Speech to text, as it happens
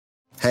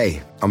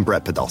Hey, I'm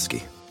Brett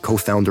Podolsky,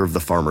 co-founder of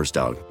The Farmer's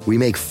Dog. We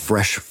make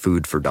fresh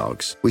food for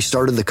dogs. We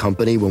started the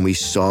company when we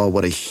saw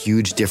what a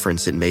huge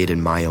difference it made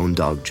in my own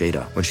dog,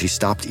 Jada, when she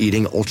stopped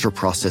eating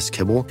ultra-processed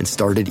kibble and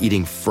started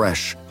eating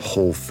fresh,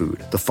 whole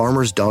food. The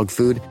Farmer's Dog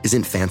food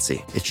isn't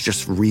fancy. It's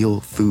just real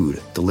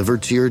food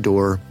delivered to your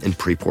door in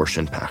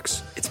pre-portioned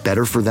packs. It's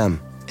better for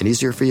them and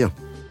easier for you.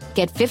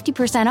 Get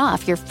 50%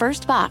 off your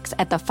first box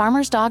at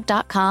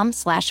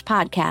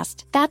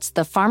thefarmersdog.com/podcast. That's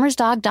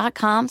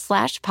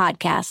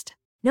thefarmersdog.com/podcast.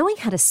 Knowing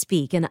how to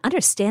speak and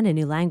understand a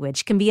new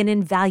language can be an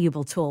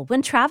invaluable tool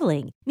when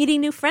traveling,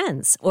 meeting new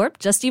friends, or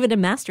just even to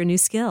master a new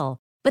skill.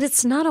 But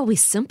it's not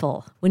always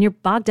simple when you're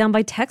bogged down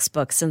by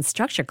textbooks and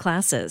structured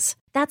classes.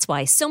 That's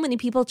why so many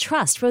people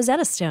trust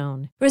Rosetta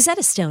Stone.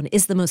 Rosetta Stone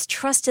is the most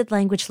trusted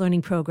language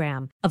learning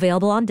program,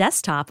 available on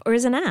desktop or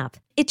as an app.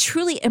 It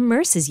truly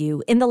immerses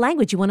you in the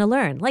language you want to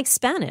learn, like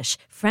Spanish,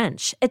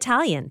 French,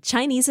 Italian,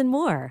 Chinese, and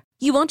more.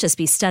 You won't just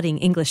be studying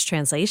English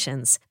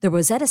translations. The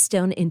Rosetta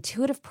Stone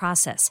intuitive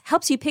process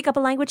helps you pick up a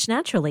language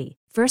naturally,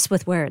 first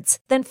with words,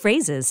 then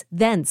phrases,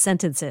 then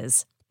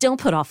sentences. Don't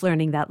put off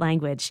learning that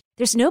language.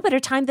 There's no better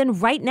time than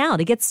right now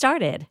to get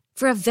started.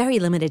 For a very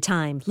limited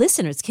time,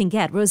 listeners can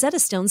get Rosetta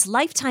Stone's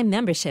lifetime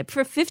membership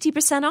for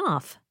 50%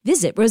 off.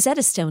 Visit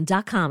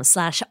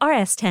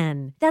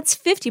rosettastone.com/rs10. That's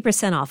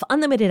 50% off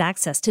unlimited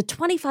access to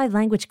 25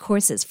 language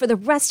courses for the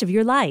rest of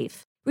your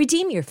life.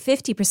 Redeem your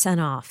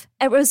 50% off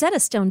at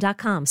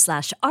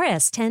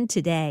rosettastone.com/rs10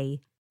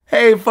 today.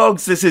 Hey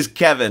folks, this is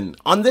Kevin.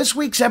 On this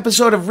week's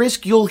episode of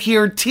Risk, you'll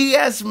hear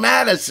T.S.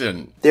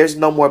 Madison. There's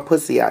no more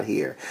pussy out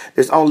here.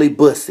 There's only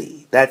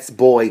bussy. That's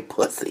boy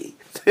pussy.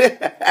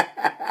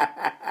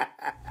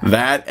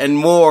 That and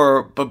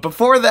more. But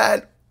before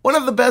that, one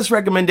of the best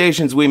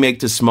recommendations we make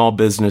to small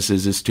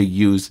businesses is to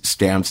use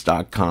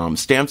Stamps.com.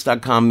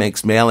 Stamps.com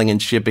makes mailing and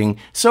shipping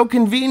so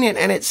convenient,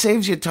 and it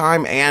saves you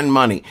time and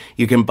money.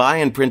 You can buy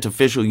and print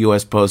official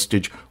U.S.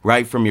 postage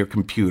right from your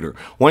computer.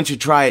 Once you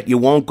try it, you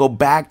won't go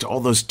back to all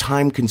those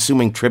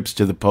time-consuming trips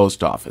to the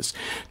post office.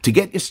 To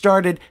get you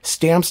started,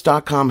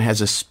 Stamps.com has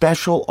a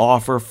special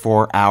offer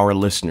for our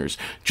listeners.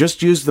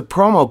 Just use the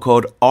promo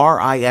code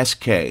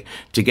RISK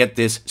to get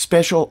this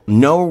special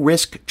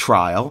no-risk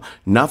trial,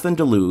 nothing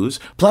to lose,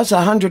 plus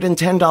a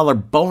 $110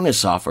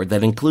 bonus offer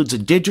that includes a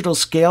digital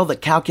scale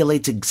that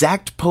calculates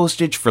exact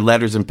postage for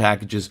letters and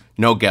packages,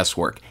 no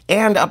guesswork,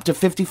 and up to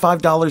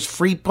 $55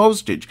 free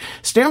postage.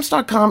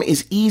 Stamps.com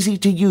is easy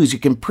to use. You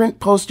can print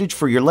postage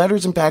for your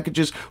letters and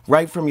packages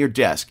right from your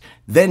desk,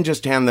 then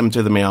just hand them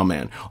to the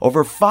mailman.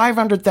 Over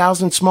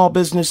 500,000 small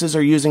businesses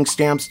are using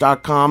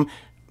Stamps.com.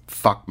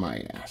 Fuck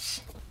my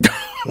ass.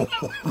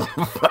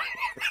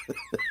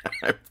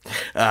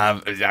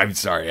 I'm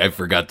sorry, I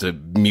forgot to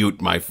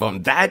mute my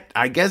phone.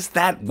 I guess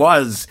that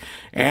was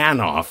an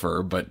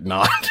offer, but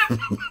not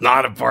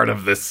a part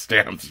of this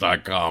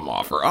Stamps.com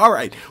offer. All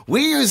right,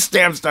 we use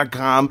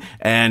Stamps.com,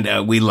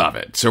 and we love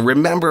it. So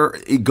remember,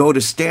 go to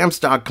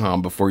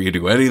Stamps.com before you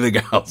do anything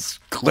else.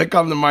 Click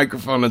on the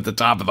microphone at the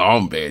top of the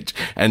homepage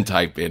and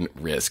type in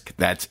RISK.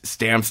 That's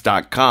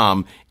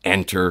Stamps.com,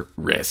 enter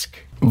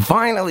RISK.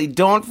 Finally,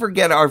 don't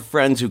forget our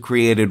friends who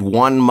created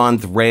 1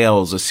 Month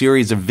Rails, a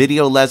series of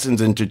video lessons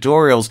and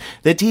tutorials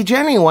that teach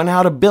anyone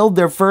how to build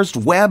their first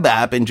web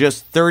app in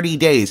just 30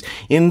 days.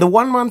 In the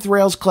 1 Month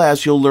Rails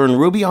class, you'll learn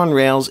Ruby on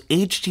Rails,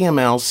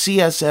 HTML,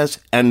 CSS,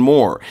 and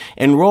more.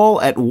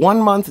 Enroll at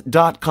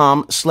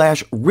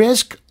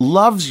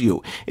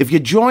onemonth.com/risklovesyou. If you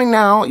join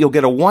now, you'll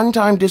get a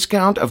one-time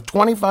discount of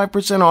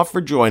 25% off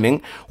for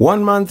joining.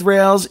 1 Month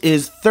Rails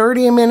is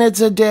 30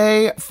 minutes a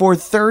day for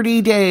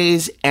 30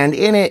 days, and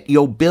in it,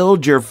 you'll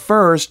build your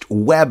first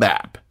web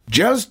app.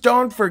 Just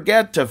don't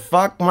forget to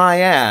fuck my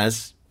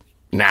ass.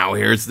 Now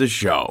here's the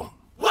show.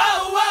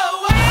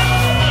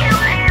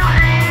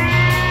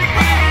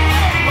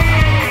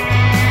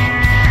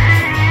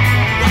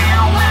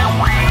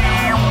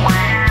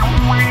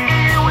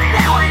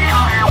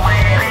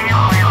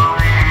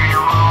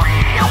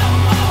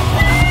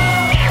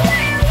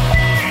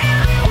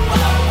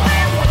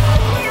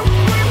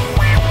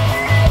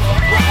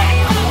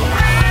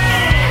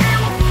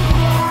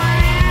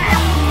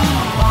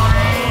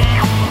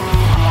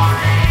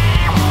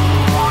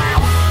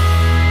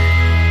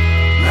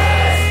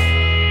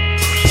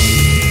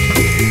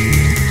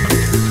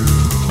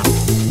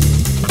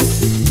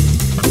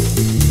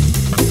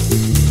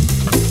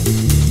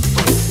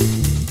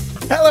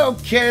 Hello,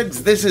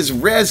 kids. This is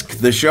Risk,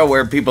 the show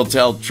where people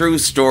tell true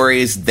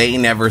stories they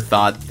never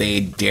thought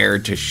they'd dare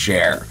to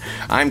share.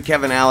 I'm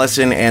Kevin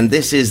Allison, and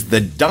this is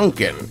the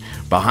Duncan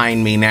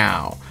behind me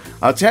now.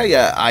 I'll tell you,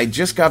 I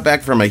just got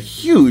back from a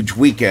huge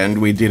weekend.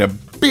 We did a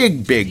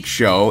big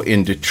show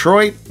in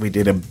Detroit. We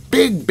did a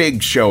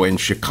big show in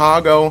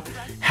Chicago.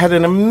 Had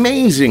an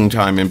amazing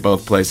time in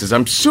both places.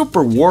 I'm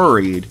super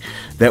worried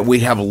that we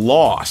have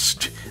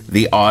lost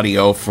the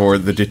audio for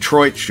the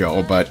Detroit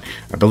show, but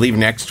I believe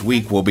next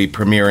week we'll be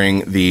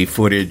premiering the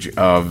footage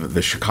of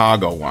the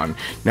Chicago one.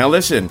 Now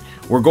listen,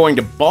 we're going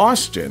to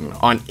Boston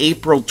on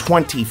April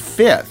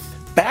 25th.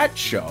 That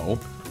show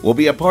will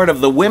be a part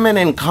of the Women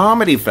in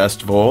Comedy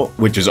Festival,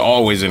 which is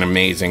always an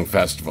amazing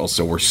festival,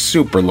 so we're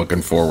super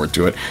looking forward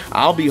to it.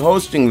 I'll be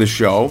hosting the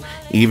show,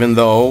 even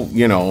though,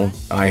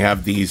 I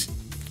have these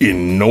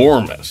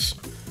enormous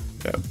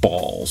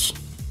balls.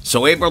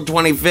 So April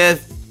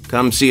 25th,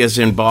 come see us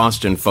in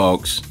Boston,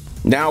 folks.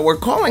 Now, we're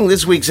calling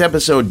this week's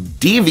episode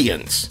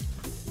Deviance.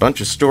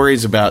 Bunch of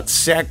stories about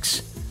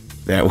sex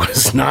that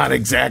was not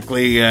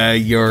exactly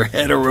your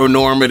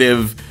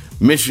heteronormative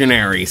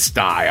missionary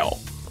style.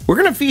 We're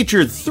going to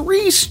feature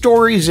 3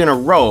 stories in a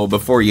row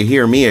before you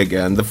hear me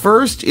again. The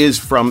first is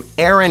from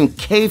Aaron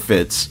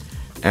Kafitz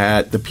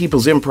at the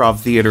People's Improv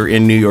Theater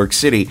in New York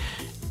City.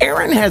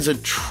 Aaron has a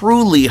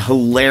truly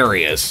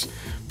hilarious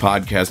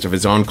podcast of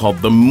his own called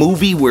The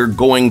Movie We're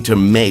Going to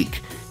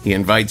Make. He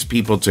invites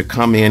people to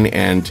come in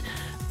and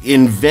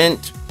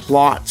invent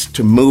plots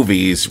to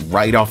movies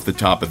right off the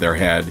top of their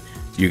head.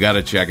 You got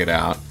to check it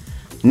out.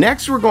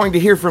 Next, we're going to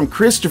hear from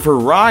Christopher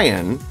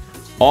Ryan,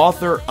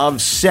 author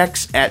of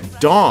Sex at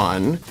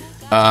Dawn.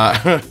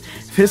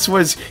 This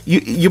was,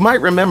 you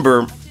might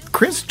remember,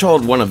 Chris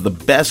told one of the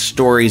best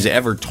stories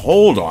ever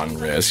told on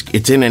Risk.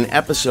 It's in an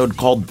episode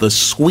called The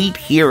Sweet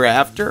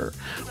Hereafter,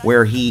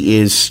 where he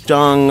is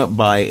stung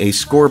by a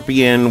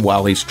scorpion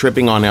while he's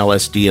tripping on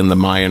LSD in the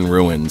Mayan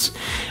ruins.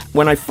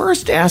 When I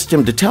first asked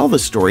him to tell the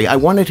story, I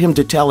wanted him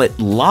to tell it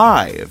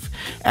live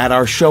at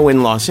our show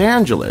in Los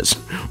Angeles,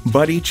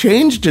 but he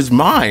changed his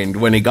mind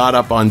when he got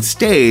up on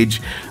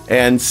stage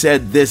and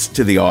said this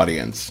to the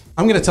audience.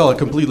 I'm going to tell a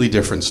completely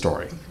different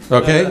story,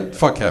 okay?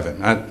 Fuck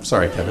Kevin. I'm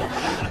sorry, Kevin.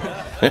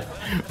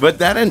 But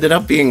that ended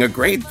up being a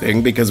great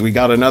thing because we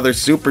got another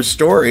super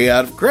story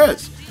out of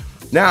Chris.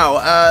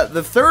 Now,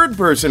 the third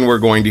person we're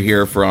going to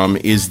hear from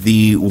is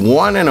the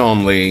one and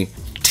only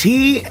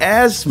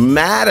T.S.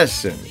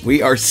 Madison.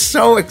 We are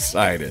so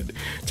excited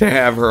to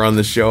have her on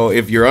the show.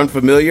 If you're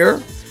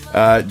unfamiliar,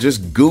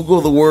 just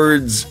Google the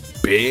words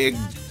big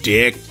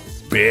dick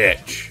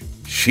bitch.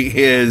 She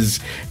is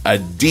a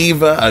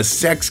diva, a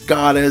sex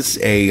goddess,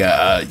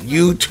 a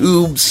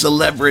YouTube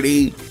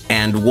celebrity,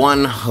 and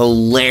one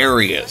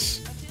hilarious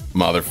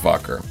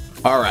motherfucker.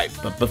 All right,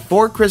 but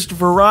before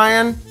Christopher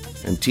Ryan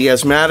and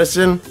T.S.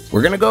 Madison,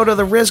 we're going to go to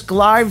the Risk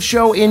Live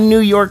show in New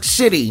York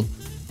City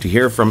to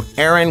hear from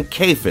Aaron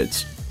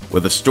Kafitz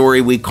with a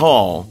story we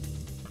call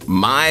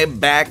My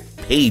Back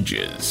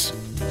Pages.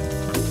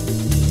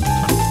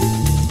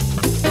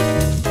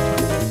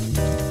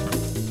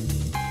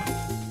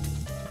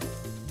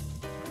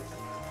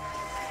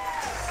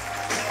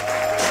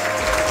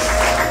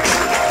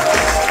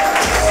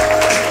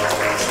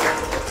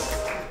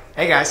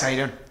 Hey guys, how you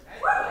doing?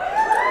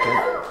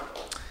 Good.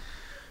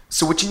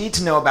 So what you need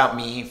to know about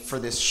me for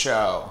this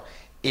show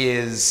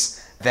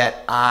is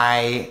that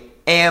I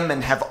am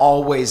and have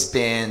always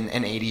been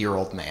an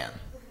 80-year-old man.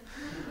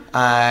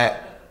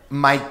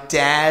 My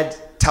dad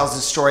tells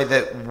a story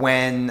that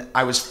when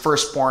I was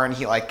first born,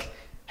 he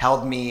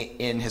held me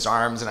in his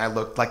arms and I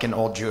looked like an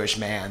old Jewish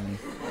man.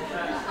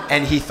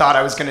 And he thought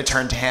I was going to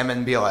turn to him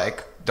and be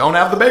like, don't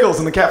have the bagels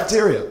in the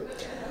cafeteria.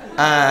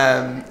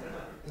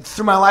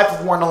 Through my life,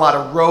 I've worn a lot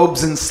of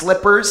robes and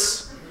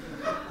slippers,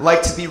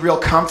 like to be real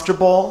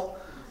comfortable,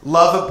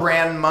 love a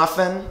bran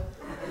muffin.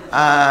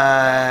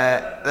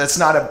 That's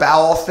not a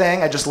bowel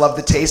thing, I just love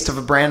the taste of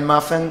a bran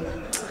muffin.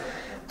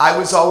 I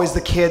was always the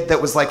kid that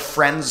was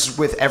friends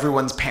with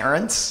everyone's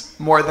parents,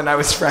 more than I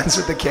was friends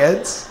with the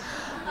kids.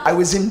 I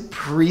was in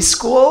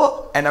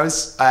preschool, and I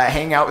was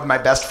hanging out with my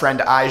best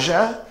friend,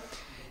 Aja.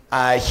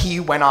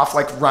 He went off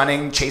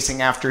running,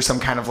 chasing after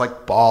some kind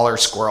of ball or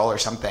squirrel or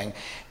something.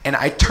 And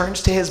I turned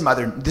to his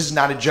mother, this is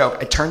not a joke,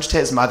 I turned to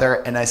his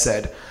mother and I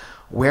said,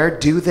 where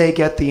do they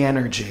get the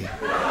energy?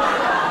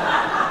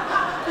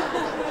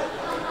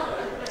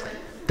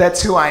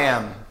 That's who I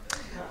am.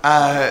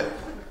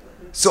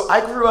 So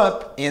I grew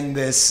up in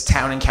this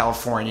town in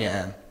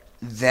California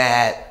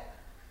that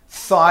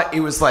thought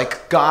it was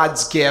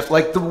God's gift,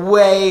 the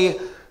way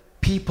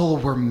people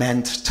were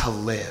meant to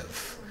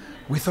live,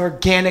 with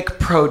organic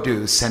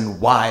produce and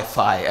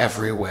Wi-Fi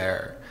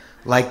everywhere,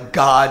 like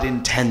God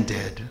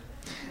intended.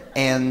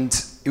 And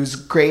it was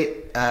a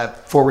great,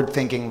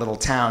 forward-thinking little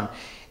town.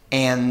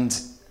 And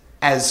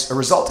as a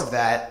result of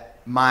that,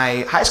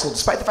 my high school,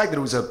 despite the fact that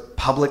it was a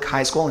public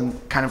high school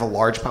and kind of a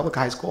large public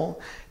high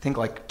school, I think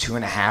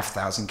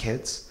 2,500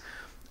 kids,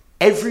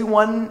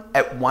 everyone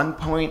at one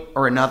point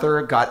or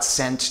another got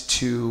sent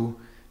to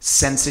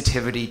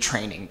sensitivity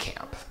training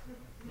camp.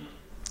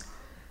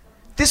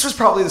 This was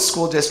probably the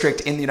school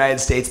district in the United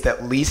States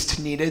that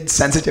least needed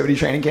sensitivity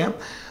training camp,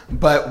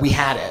 but we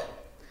had it,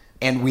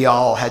 and we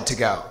all had to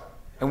go.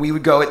 And we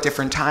would go at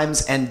different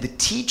times, and the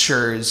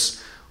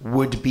teachers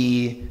would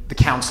be the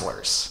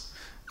counselors.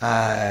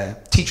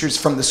 Teachers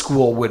from the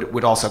school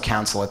would also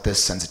counsel at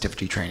this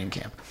sensitivity training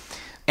camp.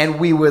 And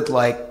we would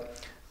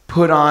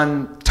put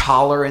on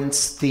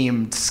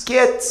tolerance-themed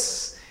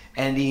skits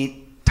and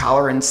eat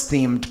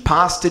tolerance-themed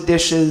pasta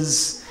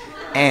dishes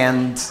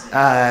and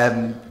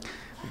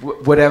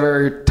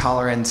whatever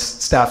tolerance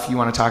stuff you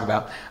want to talk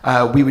about,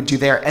 we would do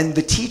there. And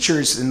the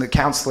teachers and the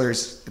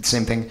counselors, the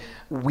same thing,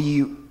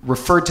 we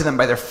referred to them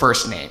by their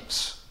first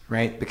names,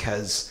 right?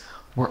 Because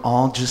we're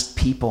all just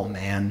people,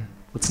 man.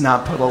 Let's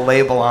not put a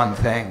label on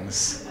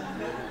things.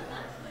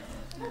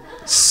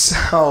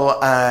 So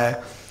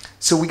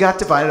we got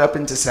divided up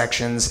into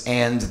sections,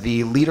 and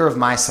the leader of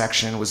my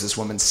section was this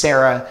woman,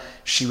 Sarah.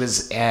 She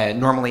was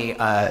normally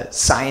a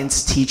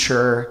science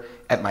teacher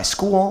at my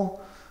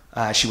school.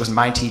 She wasn't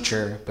my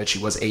teacher, but she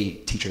was a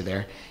teacher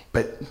there.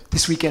 But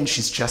this weekend,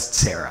 she's just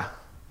Sarah.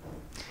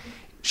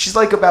 She's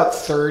like about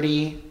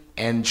 30,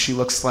 and she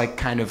looks like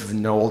kind of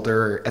an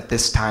older, at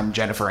this time,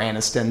 Jennifer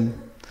Aniston.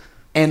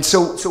 And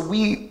so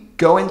we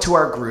go into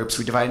our groups,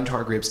 we divide into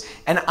our groups,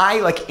 and I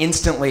like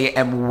instantly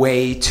am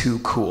way too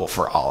cool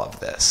for all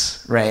of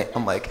this, right?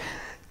 I'm like,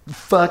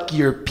 fuck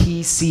your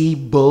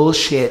PC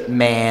bullshit,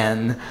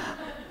 man.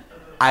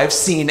 I've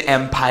seen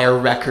Empire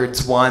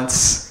Records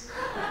once.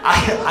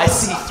 I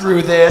see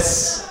through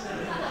this,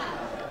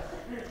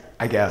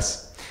 I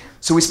guess.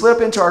 So we split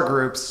up into our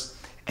groups,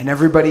 and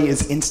everybody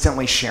is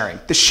instantly sharing.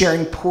 The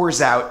sharing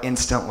pours out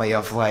instantly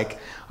of like,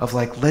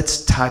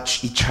 let's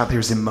touch each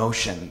other's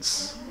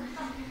emotions.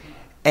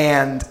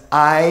 And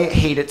I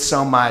hate it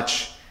so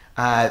much.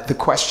 The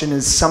question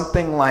is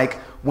something like,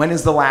 when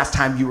is the last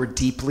time you were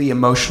deeply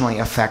emotionally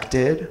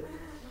affected?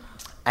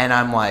 And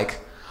I'm like,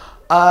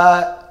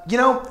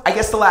 I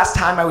guess the last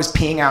time I was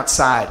peeing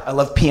outside. I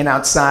love peeing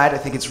outside. I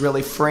think it's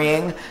really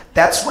freeing.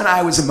 That's when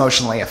I was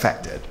emotionally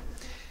affected.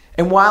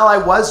 And while I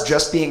was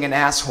just being an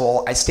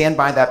asshole, I stand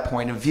by that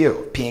point of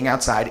view. Peeing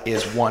outside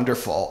is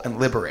wonderful and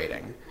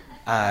liberating.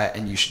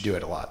 And you should do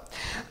it a lot.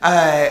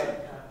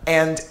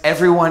 And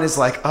everyone is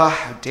like, oh,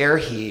 how dare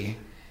he?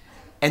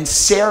 And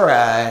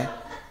Sarah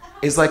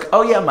is like,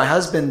 oh yeah, my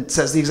husband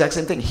says the exact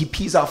same thing. He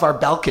pees off our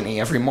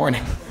balcony every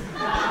morning.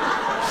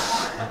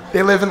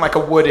 They live in like a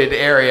wooded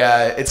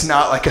area. It's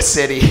not like a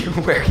city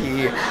where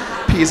he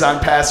pees on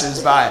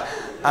passersby.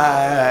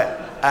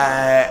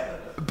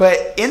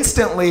 But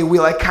instantly we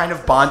like kind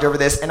of bond over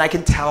this, and I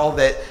can tell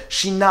that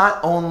she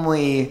not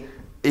only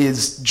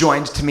is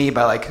joined to me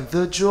by like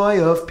the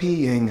joy of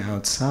peeing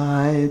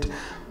outside,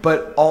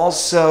 but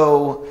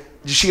also,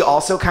 she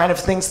also kind of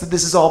thinks that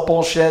this is all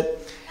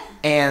bullshit.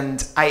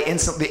 And I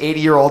instantly, the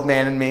 80-year-old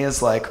man in me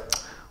is like,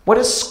 what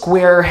a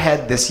square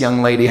head this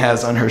young lady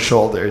has on her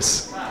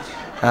shoulders.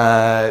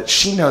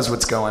 She knows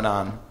what's going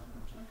on.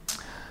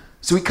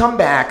 So we come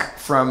back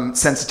from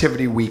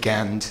Sensitivity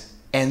Weekend,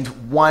 and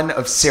one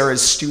of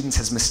Sarah's students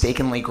has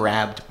mistakenly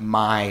grabbed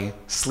my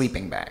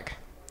sleeping bag.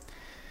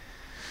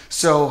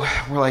 So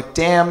we're like,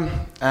 damn.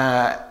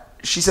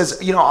 She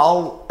says,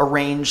 I'll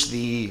arrange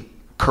the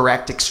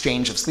correct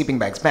exchange of sleeping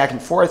bags back and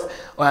forth.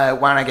 Why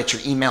don't I get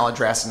your email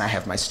address? And I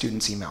have my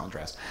student's email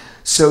address.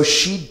 So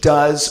she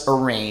does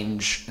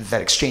arrange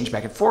that exchange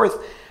back and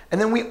forth. And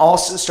then we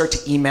also start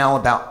to email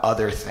about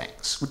other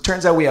things. It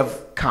turns out we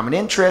have common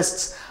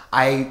interests.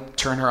 I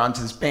turn her on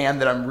to this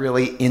band that I'm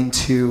really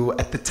into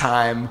at the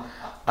time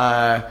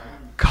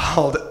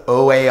called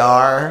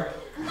OAR,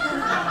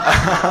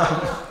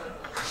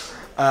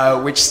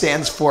 which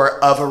stands for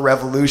Of a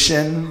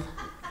Revolution.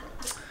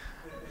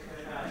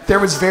 There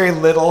was very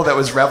little that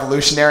was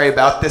revolutionary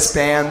about this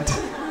band,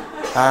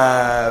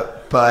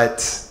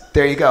 but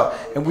there you go.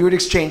 And we would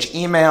exchange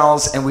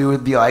emails, and we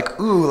would be like,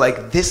 ooh,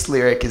 like this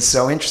lyric is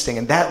so interesting,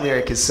 and that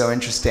lyric is so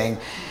interesting.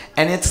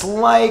 And it's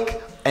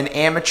like an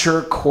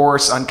amateur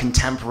course on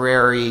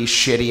contemporary,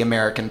 shitty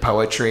American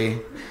poetry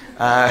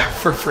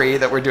for free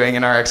that we're doing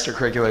in our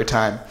extracurricular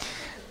time.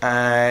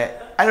 I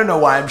don't know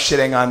why I'm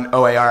shitting on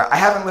OAR. I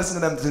haven't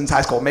listened to them since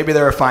high school. Maybe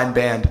they're a fine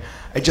band.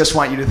 I just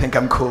want you to think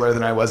I'm cooler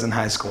than I was in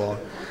high school.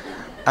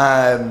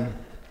 And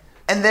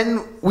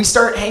then we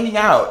start hanging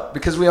out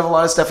because we have a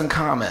lot of stuff in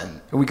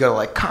common. And we go to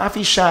like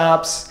coffee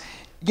shops.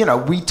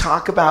 We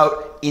talk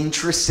about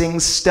interesting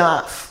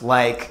stuff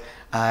like,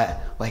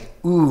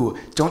 ooh,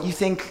 don't you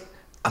think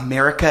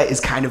America is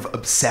kind of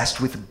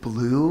obsessed with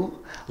blue?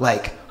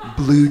 Like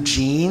blue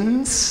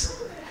jeans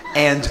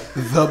and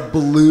the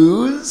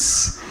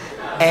blues?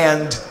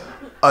 And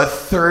a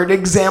third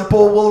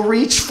example we'll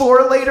reach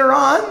for later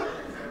on.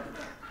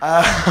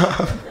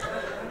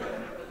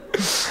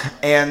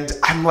 And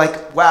I'm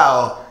like,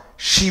 wow,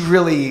 she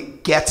really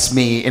gets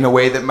me in a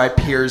way that my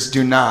peers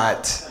do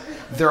not.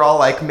 They're all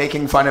like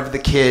making fun of the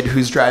kid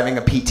who's driving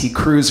a PT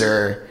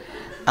Cruiser.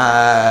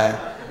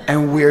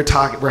 And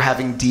we're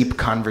having deep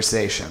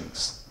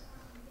conversations.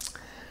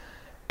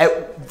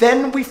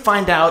 Then we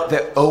find out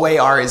that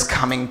OAR is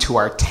coming to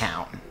our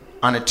town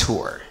on a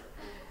tour.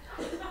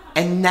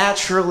 And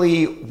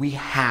naturally, we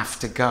have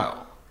to go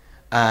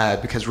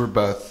because we're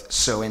both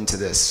so into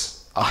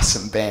this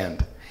awesome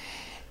band.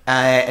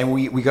 And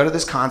we go to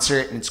this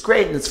concert, and it's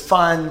great, and it's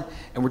fun,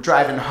 and we're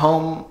driving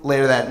home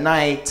later that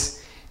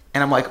night,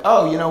 and I'm like,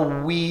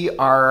 oh, we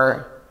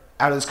are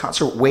out of this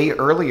concert way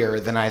earlier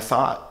than I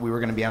thought we were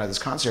going to be out of this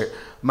concert.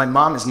 My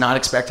mom is not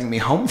expecting me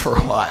home for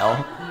a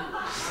while.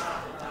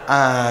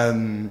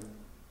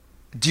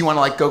 Do you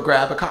want to go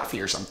grab a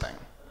coffee or something?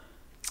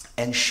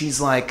 And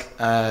she's like,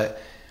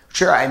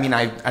 sure,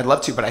 I'd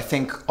love to, but I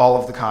think all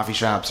of the coffee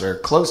shops are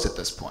closed at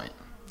this point.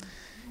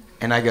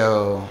 And I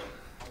go,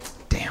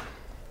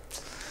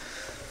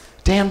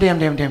 Damn.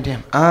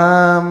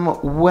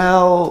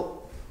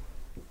 Well,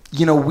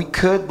 we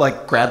could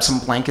like grab some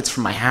blankets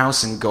from my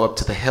house and go up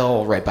to the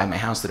hill right by my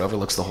house that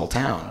overlooks the whole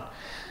town.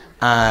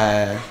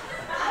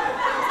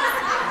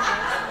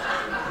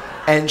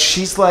 And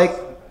she's like,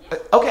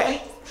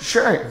 okay,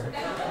 sure,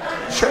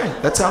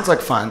 that sounds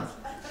like fun.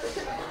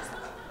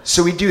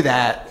 So we do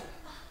that.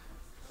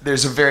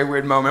 There's a very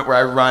weird moment where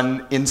I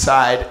run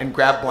inside and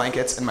grab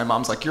blankets, and my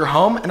mom's like, you're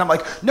home? And I'm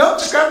like, no,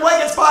 just grab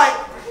blankets, bye.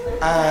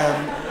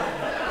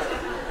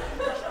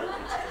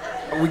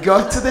 We go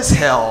up to this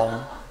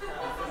hill.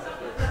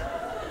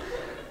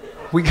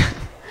 We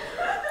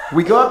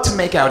go up to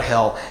Makeout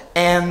Hill,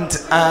 and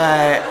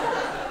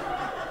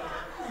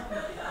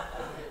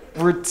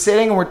we're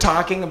sitting and we're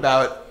talking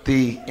about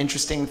the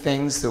interesting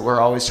things that we're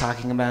always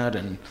talking about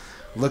and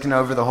looking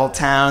over the whole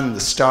town and the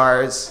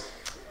stars.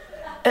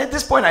 And at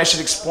this point, I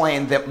should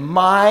explain that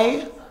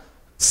my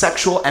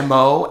sexual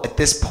MO at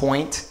this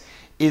point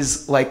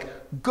is like,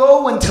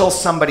 go until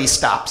somebody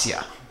stops you.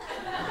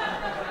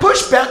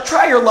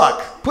 Try your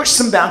luck. Push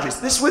some boundaries.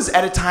 This was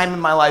at a time in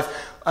my life,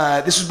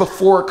 this was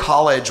before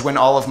college when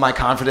all of my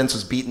confidence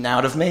was beaten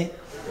out of me.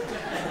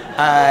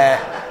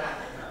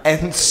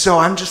 And so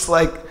I'm just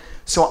like,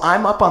 so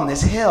I'm up on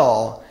this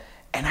hill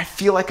and I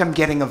feel like I'm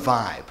getting a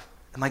vibe.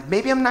 And like,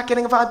 maybe I'm not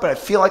getting a vibe, but I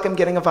feel like I'm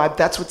getting a vibe.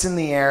 That's what's in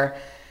the air.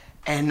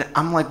 And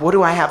I'm like, what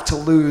do I have to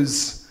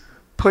lose?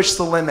 Push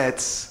the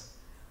limits.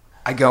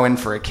 I go in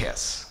for a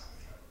kiss.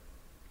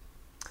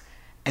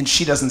 And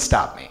she doesn't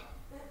stop me.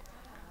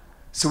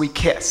 So we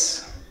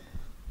kiss.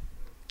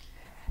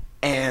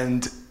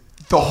 And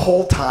the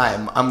whole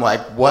time, I'm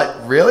like, what,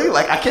 really?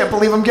 Like, I can't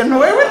believe I'm getting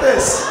away with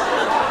this.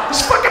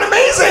 It's fucking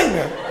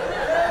amazing.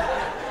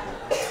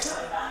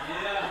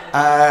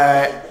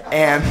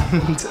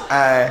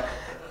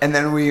 And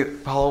then we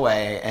pull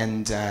away,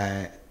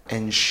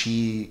 and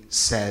she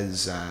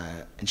says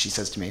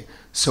to me,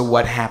 so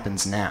what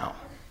happens now?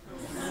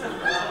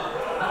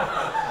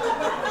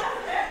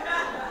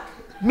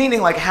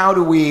 Meaning, like, how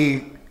do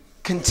we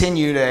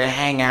continue to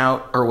hang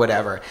out or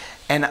whatever?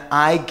 And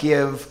I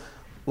give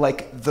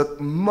like the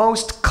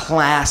most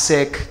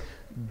classic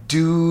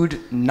dude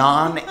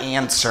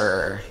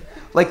non-answer.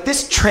 Like,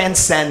 this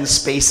transcends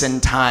space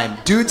and time.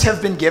 Dudes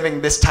have been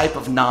giving this type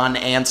of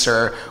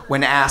non-answer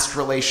when asked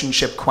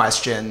relationship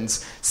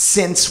questions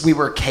since we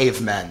were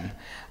cavemen.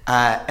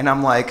 And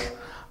I'm like,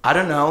 I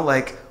don't know,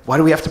 like, why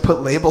do we have to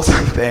put labels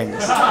on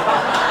things?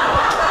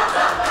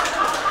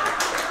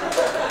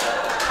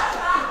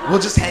 We'll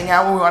just hang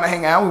out when we want to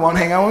hang out. We won't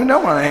hang out when we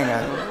don't want to hang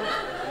out.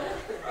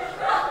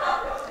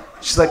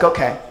 She's like,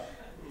 okay.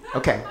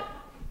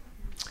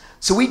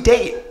 So we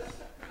date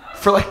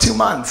for like 2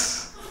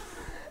 months.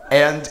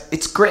 And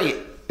it's great.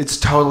 It's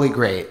totally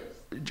great.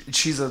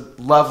 She's a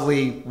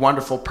lovely,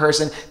 wonderful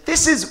person.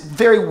 This is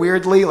very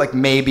weirdly like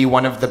maybe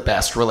one of the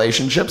best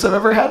relationships I've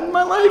ever had in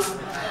my life.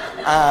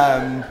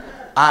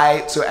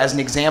 So as an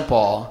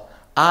example,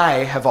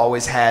 I have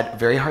always had a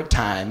very hard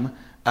time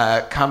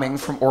coming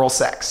from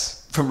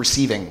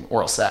receiving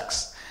oral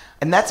sex.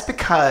 And that's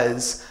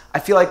because I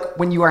feel like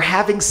when you are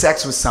having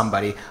sex with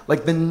somebody,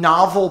 like the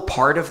novel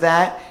part of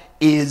that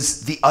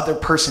is the other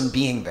person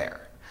being there.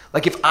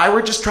 Like if I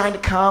were just trying to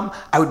come,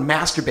 I would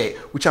masturbate,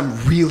 which I'm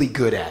really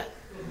good at.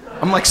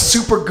 I'm like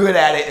super good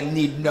at it and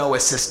need no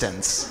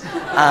assistance.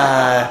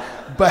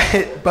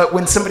 But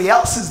when somebody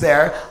else is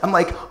there, I'm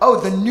like, oh,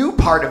 the new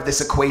part of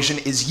this equation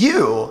is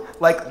you.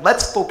 Like,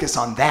 let's focus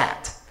on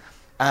that.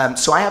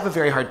 So I have a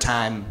very hard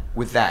time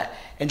with that.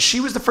 And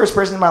she was the first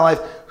person in my life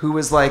who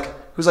was like,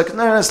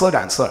 no, slow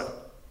down. Does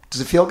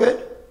it feel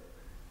good?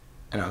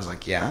 And I was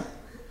like, yeah.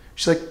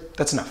 She's like,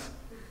 that's enough.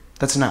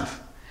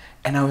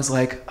 And I was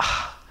like,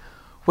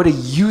 what a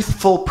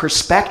youthful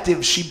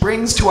perspective she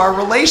brings to our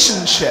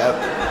relationship.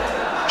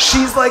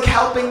 She's like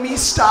helping me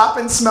stop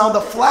and smell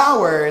the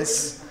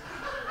flowers.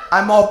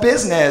 I'm all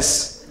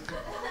business.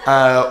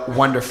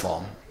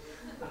 Wonderful.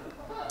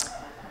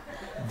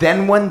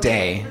 Then one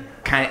day,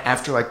 kind of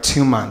after like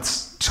 2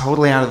 months,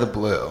 totally out of the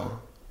blue,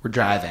 we're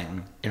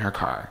driving in her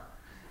car.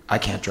 I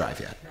can't drive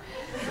yet.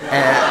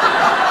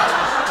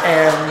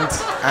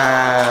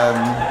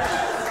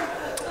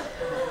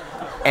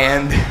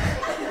 And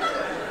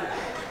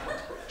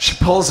she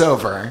pulls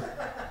over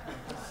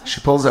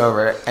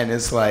and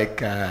is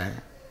like, I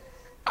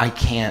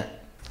can't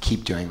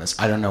keep doing this.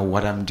 I don't know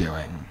what I'm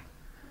doing.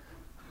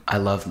 I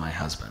love my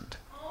husband.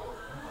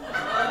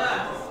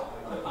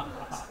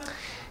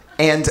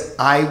 And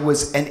I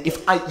was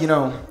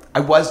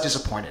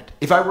disappointed.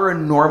 If I were a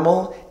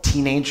normal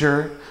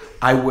teenager,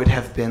 I would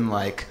have been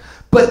like,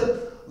 but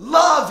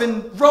love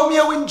and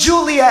Romeo and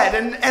Juliet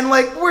and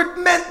like we're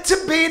meant to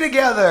be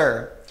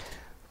together.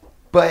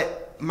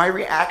 But my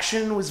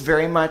reaction was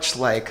very much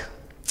like,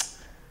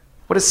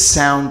 what a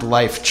sound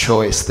life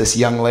choice this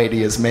young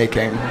lady is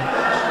making.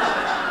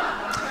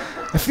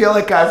 I feel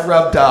like I've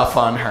rubbed off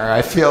on her.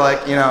 I feel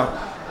like,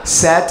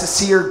 sad to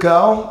see her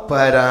go,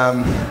 but,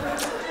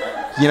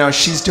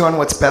 she's doing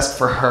what's best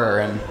for her,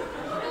 and,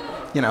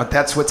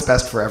 that's what's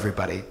best for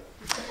everybody.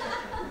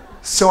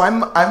 So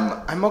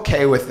I'm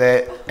okay with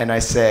it, and I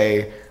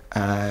say,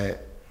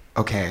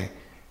 okay,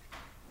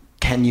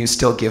 can you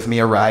still give me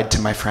a ride to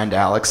my friend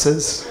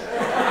Alex's?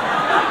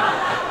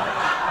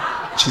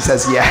 She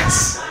says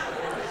yes,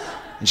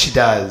 and she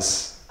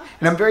does.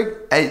 And I'm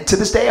to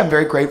this day, I'm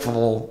very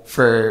grateful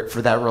for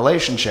that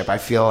relationship. I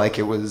feel like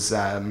it was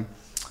good.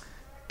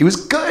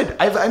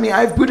 I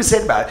have boo to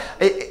say about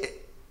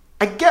it.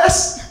 I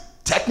guess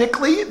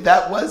technically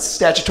that was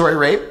statutory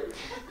rape,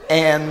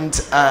 and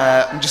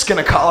I'm just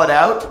gonna call it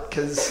out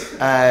because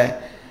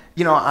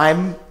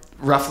I'm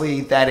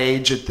roughly that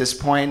age at this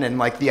point, and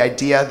like the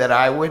idea that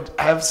I would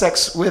have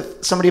sex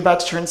with somebody about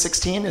to turn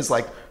 16 is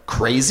like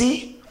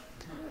crazy.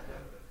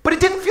 But it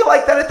didn't feel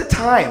like that at the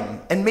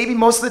time. And maybe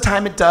most of the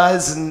time it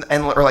does,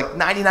 or like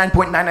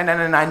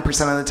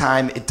 99.9999% of the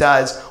time it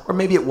does. Or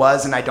maybe it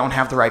was and I don't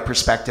have the right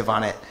perspective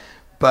on it.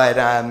 But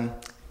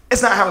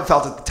it's not how it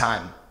felt at the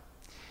time.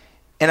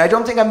 And I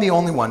don't think I'm the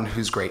only one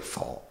who's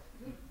grateful.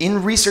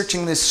 In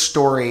researching this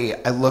story,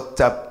 I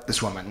looked up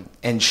this woman,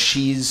 and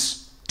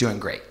she's doing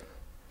great.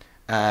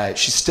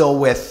 She's still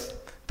with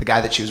the guy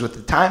that she was with at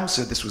the time,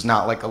 so this was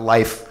not like a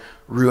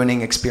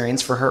life-ruining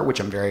experience for her, which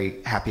I'm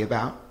very happy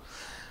about.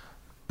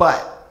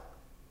 But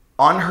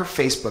on her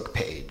Facebook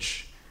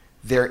page,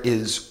 there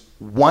is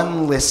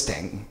one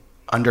listing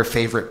under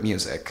favorite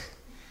music,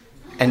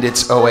 and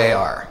it's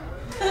OAR.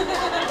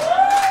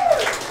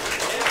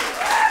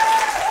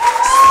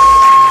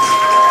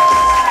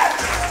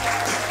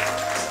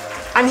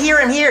 I'm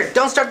here.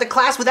 Don't start the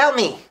class without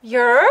me.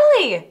 You're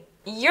early.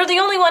 You're the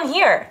only one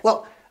here.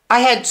 Well, I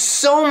had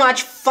so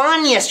much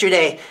fun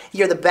yesterday.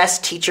 You're the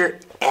best teacher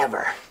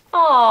ever.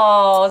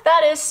 Oh,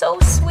 that is so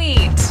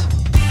sweet.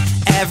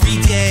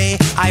 Every day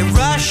I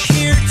rush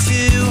here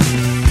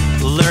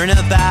to learn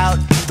about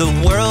the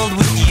world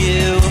with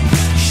you.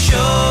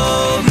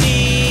 Show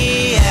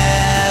me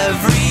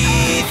everything.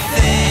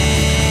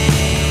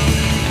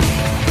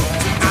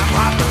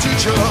 I'm a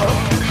teacher.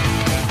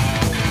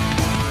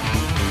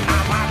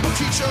 I'm a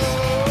teacher.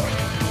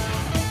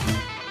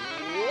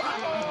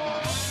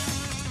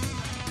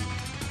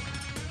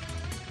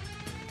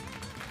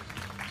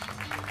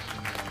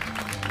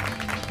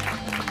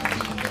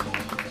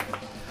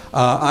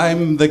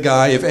 I'm the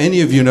guy, if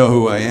any of you know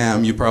who I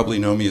am, you probably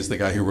know me as the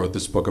guy who wrote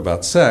this book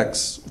about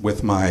sex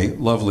with my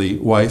lovely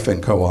wife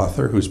and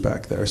co-author, who's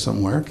back there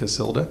somewhere,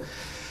 Casilda.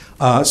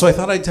 So I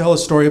thought I'd tell a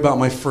story about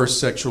my first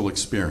sexual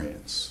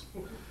experience,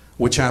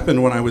 which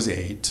happened when I was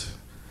 8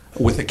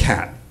 with a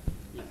cat.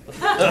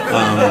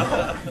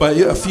 But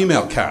a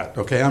female cat,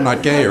 okay? I'm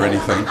not gay or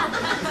anything.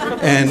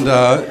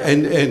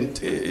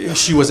 And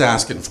she was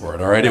asking for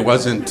it, all right? It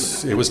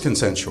was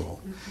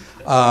consensual.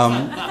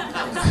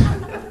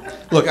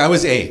 Look, I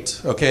was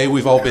 8, okay?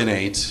 We've all been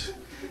 8.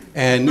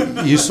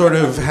 And you sort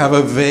of have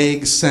a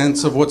vague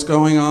sense of what's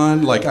going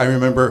on. Like, I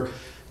remember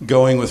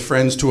going with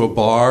friends to a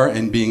bar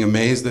and being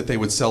amazed that they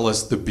would sell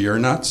us the beer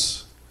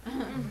nuts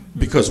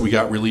because we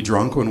got really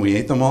drunk when we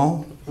ate them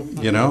all.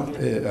 You know?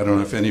 I don't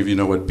know if any of you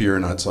know what beer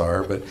nuts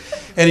are. But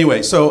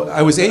anyway, so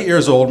I was 8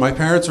 years old. My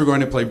parents were going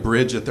to play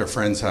bridge at their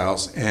friend's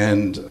house.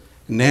 And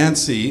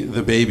Nancy,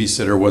 the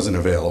babysitter, wasn't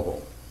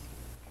available.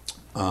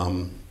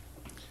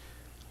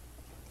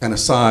 And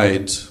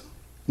aside,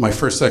 my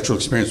first sexual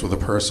experience with a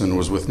person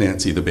was with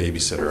Nancy, the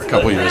babysitter, a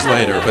couple years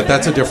later, but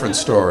that's a different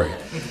story.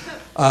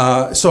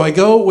 So I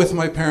go with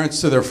my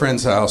parents to their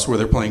friend's house where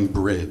they're playing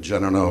bridge. I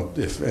don't know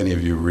if any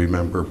of you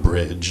remember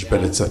bridge,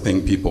 but it's a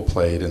thing people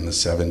played in the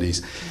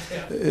 70s.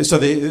 So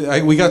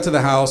we got to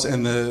the house,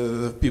 and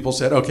the people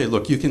said, okay,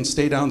 look, you can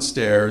stay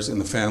downstairs in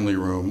the family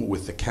room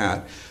with the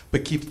cat,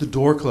 but keep the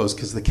door closed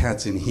because the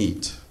cat's in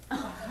heat.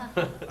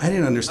 I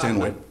didn't understand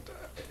what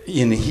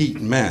in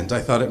heat meant.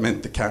 I thought it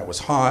meant the cat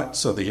was hot,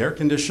 so the air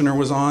conditioner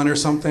was on or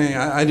something.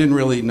 I didn't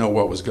really know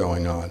what was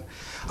going on.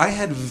 I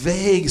had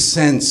vague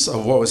sense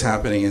of what was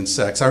happening in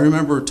sex. I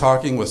remember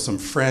talking with some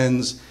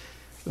friends.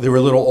 They were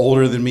a little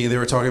older than me. They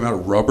were talking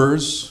about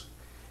rubbers.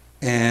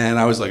 And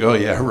I was like, oh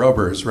yeah,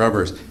 rubbers.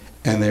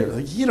 And they were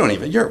like,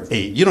 you're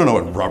 8. You don't know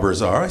what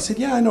rubbers are. I said,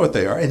 yeah, I know what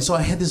they are. And so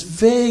I had this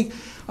vague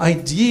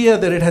idea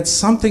that it had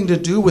something to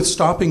do with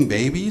stopping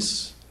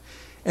babies.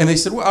 And they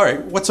said, well, all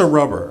right, what's a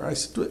rubber? I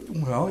said,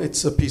 well,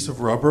 it's a piece of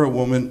rubber a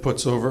woman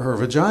puts over her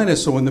vagina,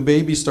 so when the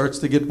baby starts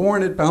to get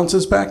born, it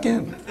bounces back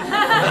in.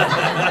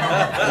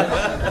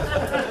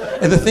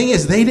 And the thing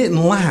is, they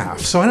didn't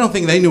laugh, so I don't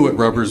think they knew what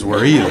rubbers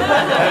were either. You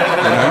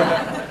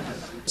know?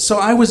 So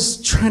I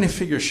was trying to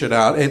figure shit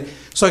out. And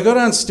so I go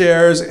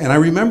downstairs, and I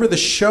remember the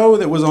show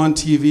that was on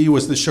TV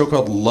was the show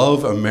called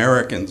Love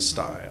American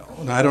Style.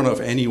 And I don't know if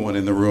anyone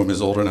in the room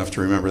is old enough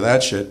to remember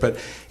that shit, but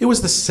it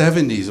was the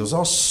 70s. It was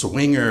all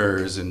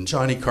swingers, and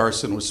Johnny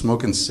Carson was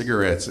smoking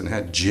cigarettes and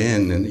had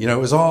gin, and it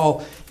was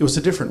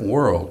a different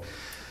world.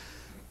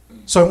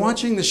 So I'm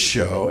watching this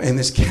show, and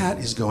this cat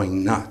is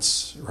going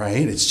nuts,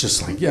 right? It's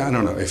just like, I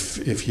don't know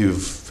if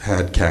you've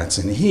had cats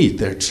in heat,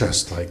 they're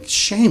just like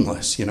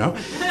shameless,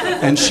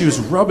 And she was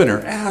rubbing her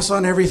ass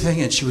on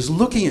everything, and she was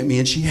looking at me,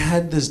 and she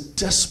had this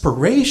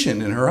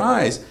desperation in her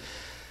eyes.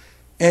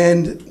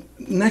 And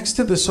next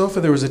to the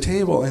sofa there was a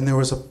table, and there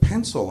was a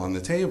pencil on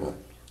the table.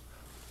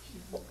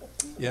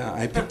 Yeah,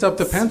 I picked up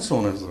the pencil,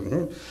 and I was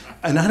like,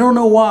 and I don't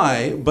know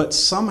why, but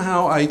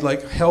somehow I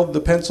held the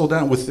pencil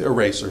down with the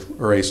eraser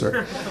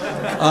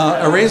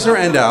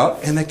end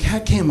out, and the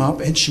cat came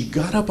up, and she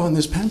got up on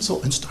this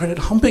pencil and started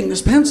humping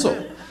this pencil.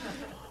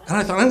 And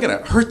I thought, I'm going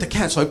to hurt the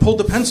cat, so I pulled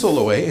the pencil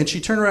away, and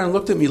she turned around and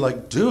looked at me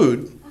like,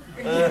 dude,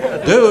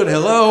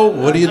 hello,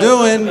 what are you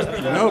doing?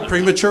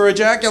 Premature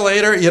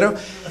ejaculator,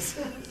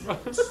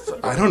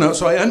 I don't know,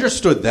 so I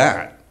understood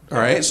that, all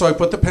right? So I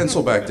put the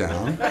pencil back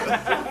down,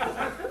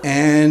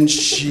 and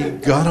she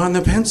got on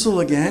the pencil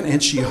again,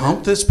 and she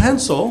humped this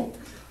pencil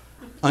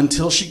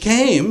until she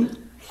came,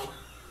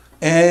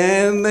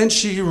 and then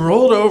she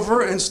rolled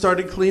over and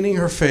started cleaning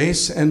her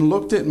face and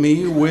looked at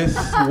me with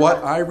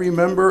what I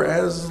remember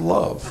as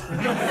love.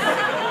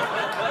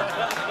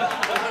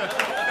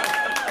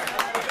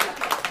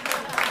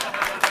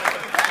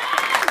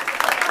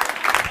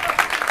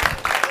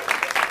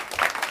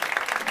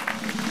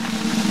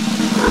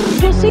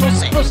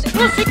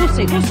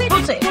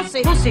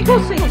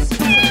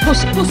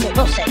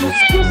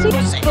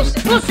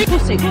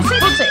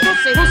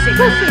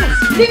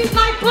 Leave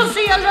my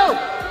pussy alone.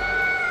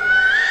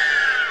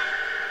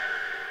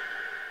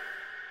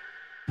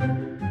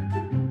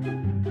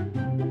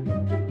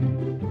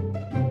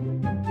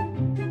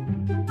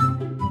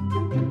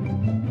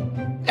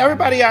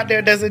 Everybody out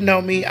there doesn't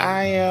know me.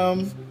 I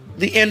am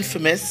the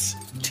infamous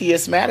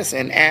T.S.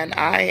 Madison, and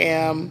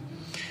I'm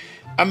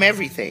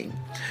everything.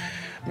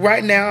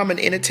 Right now, I'm an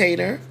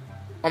entertainer,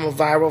 I'm a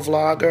viral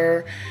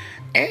vlogger,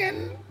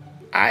 and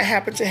I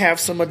happen to have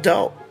some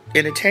adult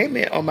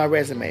entertainment on my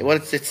resume. Well,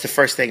 it's the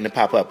first thing to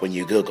pop up when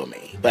you Google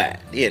me, but,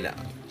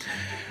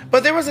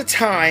 But there was a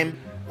time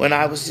when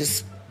I was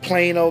just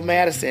plain old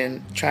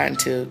Madison trying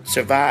to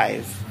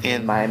survive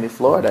in Miami,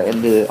 Florida,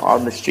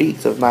 on the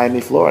streets of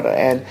Miami, Florida.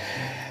 And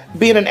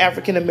being an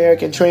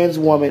African-American trans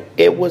woman,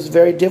 it was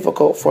very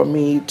difficult for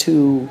me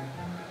to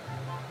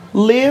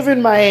live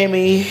in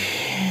Miami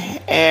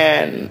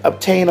and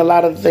obtain a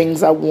lot of the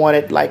things I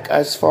wanted, like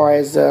as far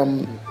as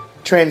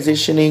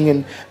transitioning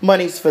and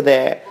monies for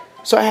that.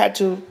 So I had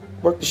to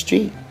work the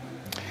street.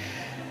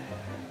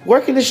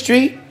 Working the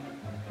street,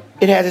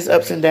 it has its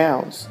ups and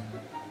downs.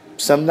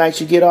 Some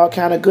nights you get all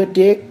kind of good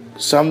dick.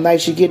 Some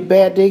nights you get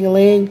bad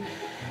ding-a-ling.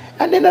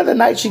 And then other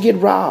nights you get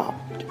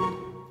robbed.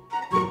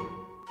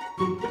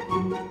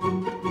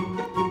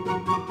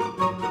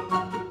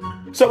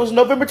 So it was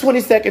November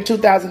 22nd,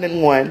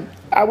 2001.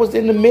 I was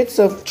in the midst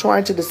of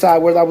trying to decide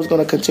whether I was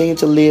going to continue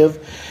to live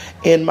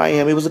in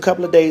Miami. It was a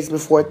couple of days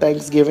before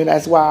Thanksgiving.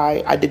 That's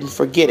why I didn't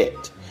forget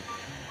it.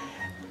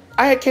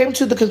 I had came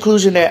to the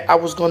conclusion that I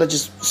was going to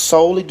just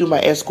solely do my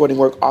escorting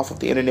work off of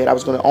the internet. I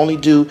was going to only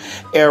do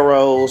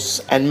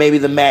Eros and maybe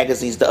the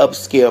magazines, the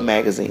upscale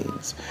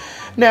magazines.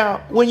 Now,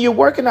 when you're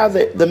working out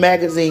the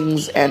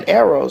magazines and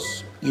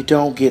Eros, you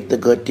don't get the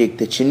good dick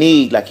that you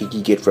need like you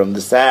can get from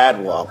the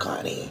sidewalk,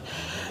 honey.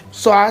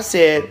 So I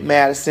said,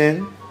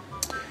 Madison,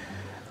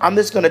 I'm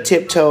just going to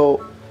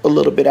tiptoe a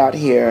little bit out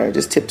here,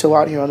 just tiptoe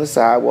out here on the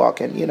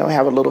sidewalk and,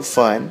 have a little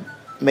fun,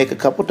 make a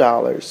couple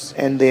dollars,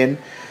 and then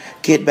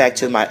get back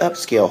to my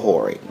upscale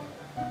whoring.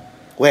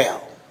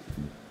 Well,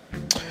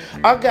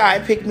 a guy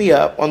picked me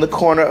up on the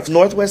corner of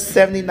Northwest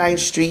 79th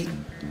Street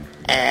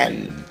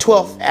and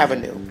 12th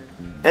Avenue.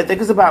 I think it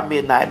was about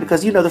midnight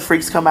because, the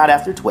freaks come out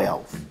after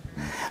 12.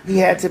 He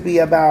had to be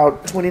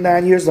about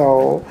 29 years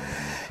old.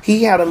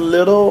 He had a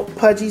little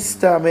pudgy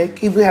stomach.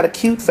 He had a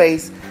cute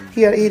face.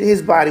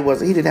 His body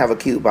he didn't have a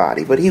cute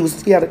body, but he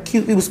was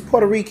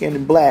Puerto Rican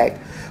and black.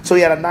 So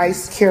he had a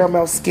nice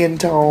caramel skin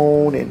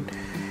tone, and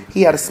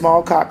he had a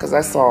small cock because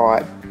I saw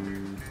it.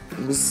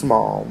 It was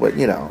small, but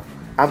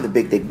I'm the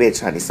big dick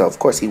bitch, honey. So of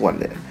course he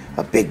wanted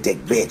a big dick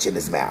bitch in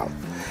his mouth.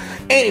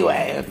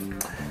 Anyway,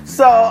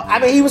 so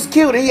he was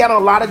cute and he had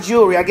on a lot of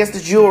jewelry. I guess the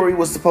jewelry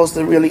was supposed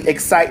to really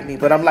excite me,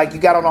 but I'm like, you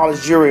got on all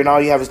this jewelry and all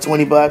you have is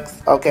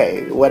 $20?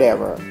 Okay,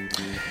 whatever.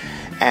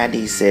 And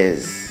he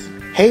says,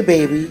 hey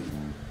baby,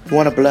 you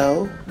want to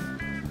blow?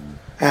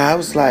 And I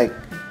was like,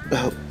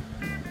 oh,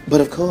 but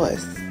of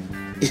course.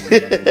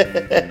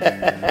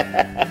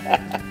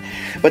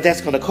 But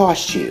that's going to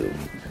cost you.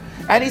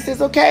 And he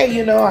says,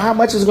 okay, how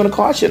much is it going to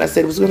cost you? And I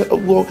said, it was going to, a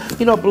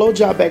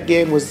blowjob back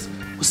then was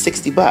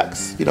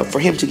 $60, for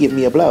him to give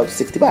me a blow,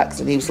 $60.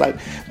 And he was like,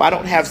 well, I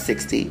don't have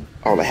 60.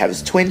 All I have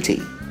is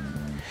 20.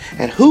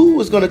 And who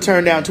was going to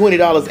turn down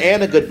 $20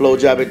 and a good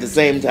blowjob at the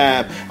same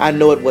time? I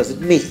know it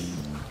wasn't me.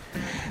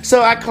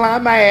 So I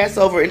climbed my ass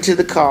over into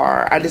the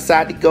car. I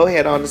decided to go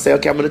ahead on and say,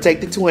 okay, I'm going to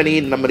take the 20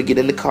 and I'm going to get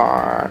in the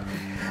car.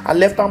 I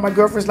left all my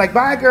girlfriends like,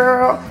 bye,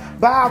 girl.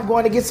 Bye, I'm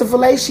going to get some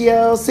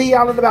fellatio. See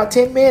y'all in about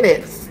 10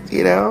 minutes,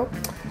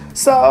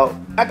 So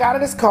I got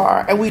in this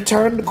car and we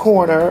turned the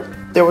corner.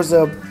 There was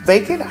a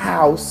vacant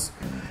house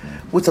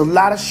with a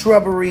lot of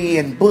shrubbery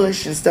and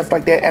bush and stuff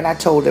like that. And I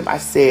told him, I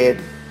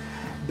said,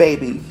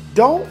 baby,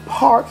 don't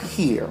park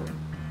here.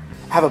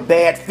 I have a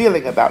bad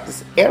feeling about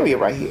this area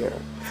right here.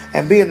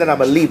 And being that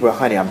I'm a Libra,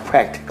 honey, I'm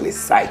practically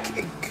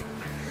psychic.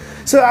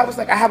 So I was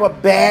like, I have a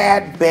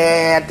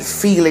bad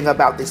feeling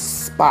about this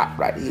spot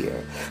right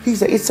here. He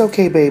said, it's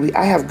okay, baby.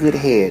 I have good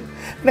head.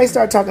 And they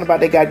start talking about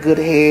they got good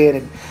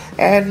head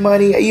and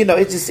money. You know,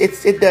 it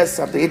does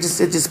something. It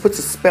just puts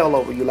a spell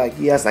over you. Like,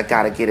 yes, I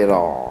gotta get it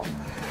all.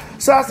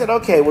 So I said,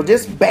 okay, well,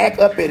 just back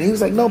up it. He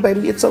was like, no,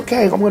 baby, it's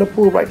okay. I'm gonna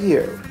pull right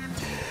here.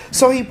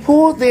 So he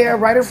pulled there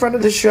right in front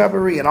of the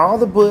shrubbery and all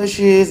the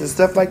bushes and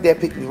stuff like that.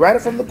 Picked me right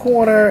up from the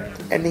corner.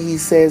 And he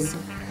says,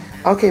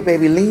 okay,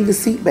 baby, lean the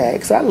seat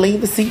back. So I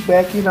leaned the seat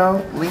back,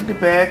 leaned it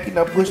back,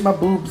 pushed my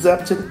boobs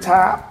up to the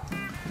top.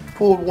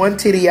 Pulled one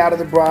titty out of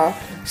the bra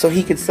so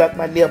he could suck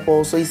my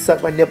nipple. So he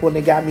sucked my nipple and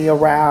it got me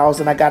aroused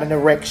and I got an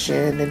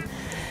erection. And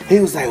he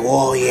was like,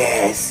 whoa,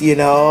 yes,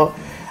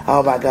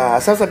 Oh my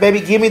God. So I was like, baby,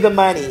 give me the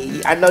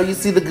money. I know you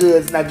see the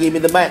goods, now give me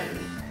the money.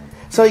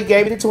 So he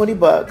gave me the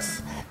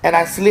 $20. And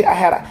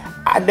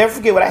I never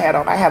forget what I had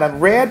on. I had a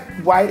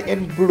red, white,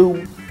 and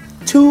blue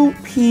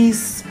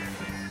 2-piece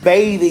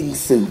bathing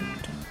suit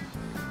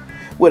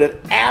with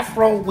an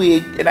afro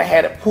wig, and I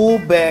had it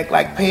pulled back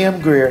like Pam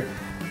Grier,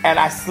 and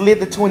I slid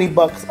the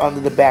 $20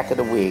 under the back of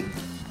the wig.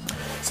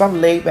 So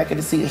I'm laid back in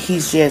the seat, and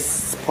he's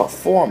just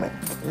performing.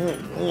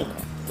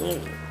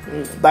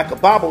 Like a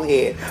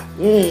bobblehead.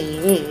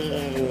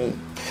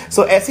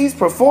 So as he's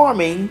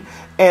performing,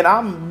 and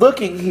I'm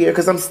looking here,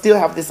 because I'm still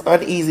have this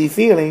uneasy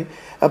feeling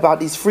about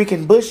these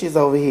freaking bushes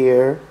over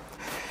here.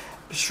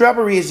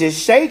 Shrubbery is just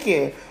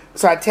shaking.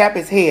 So I tap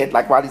his head,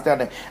 like while he's down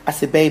there. I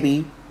said,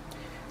 baby,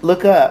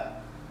 look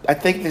up. I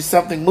think there's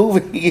something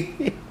moving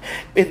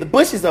in the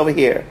bushes over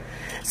here.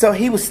 So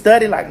he was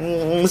studying like,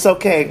 it's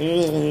okay.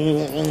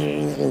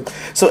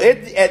 So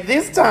at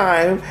this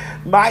time,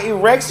 my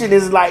erection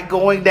is like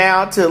going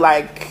down to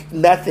like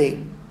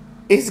nothing.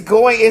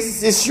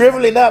 It's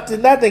shriveling up to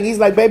nothing. He's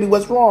like, baby,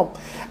 what's wrong?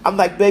 I'm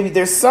like, baby,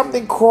 there's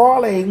something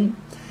crawling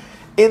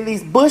in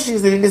these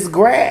bushes and in this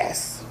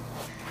grass.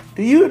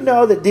 Do you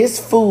know that this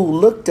fool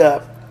looked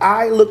up,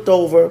 I looked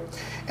over,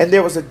 and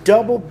there was a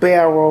double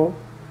barrel,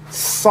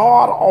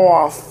 sawed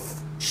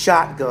off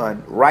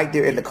shotgun right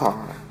there in the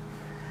car.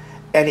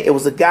 And it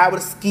was a guy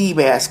with a ski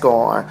mask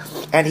on,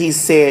 and he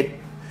said,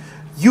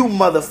 you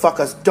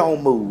motherfuckers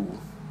don't move.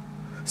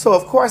 So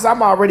of course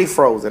I'm already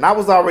frozen. I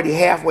was already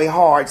halfway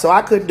hard, so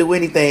I couldn't do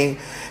anything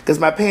because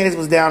my panties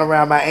was down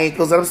around my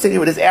ankles, and I'm sitting here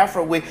with this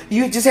afro wig.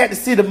 You just had to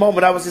see the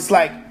moment. I was just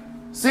like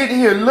sitting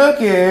here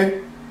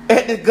looking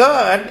at the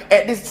gun,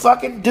 at this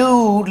fucking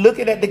dude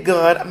looking at the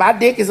gun. My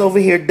dick is over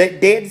here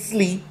dead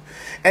asleep.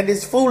 And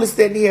this fool is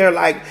sitting here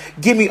like,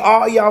 give me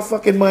all y'all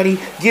fucking money,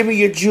 give me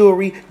your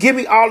jewelry, give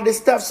me all of this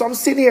stuff. So I'm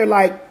sitting here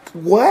like,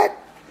 what?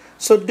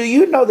 So do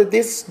you know that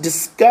this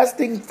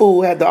disgusting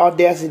fool had the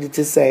audacity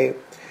to say,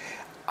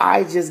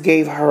 I just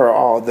gave her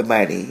all the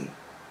money.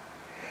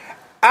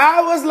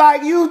 I was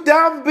like, you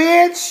dumb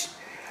bitch.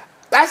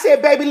 I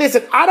said, baby,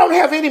 listen, I don't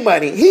have any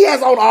money. He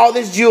has on all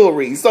this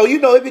jewelry. So,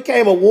 it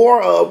became a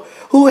war of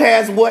who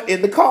has what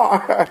in the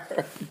car.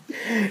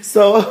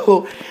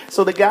 So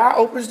the guy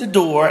opens the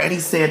door and he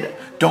said,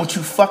 don't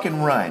you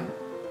fucking run.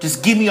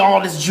 Just give me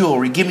all this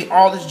jewelry. Give me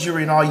all this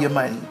jewelry and all your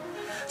money.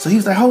 So he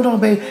was like, hold on,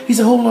 babe. He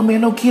said, hold on,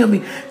 man. Don't kill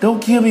me. Don't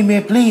kill me,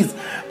 man. Please.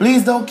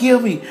 Please don't kill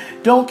me.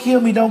 Don't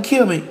kill me. Don't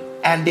kill me.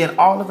 And then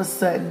all of a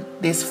sudden,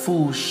 this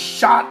fool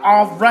shot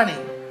off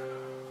running.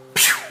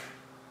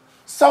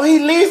 So he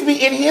leaves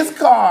me in his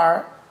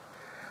car,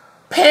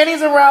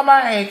 panties around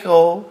my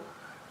ankle,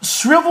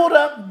 shriveled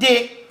up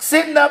dick,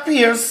 sitting up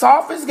here,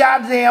 soft as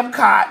goddamn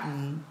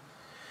cotton.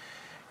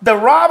 The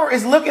robber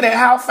is looking at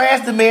how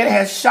fast the man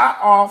has shot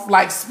off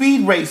like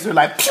Speed Racer,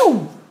 like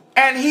pew.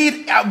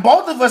 And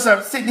both of us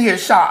are sitting here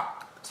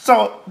shocked.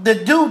 So the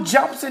dude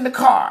jumps in the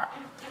car,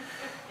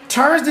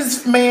 turns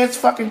this man's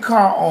fucking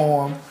car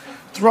on,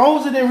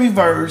 throws it in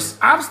reverse.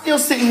 I'm still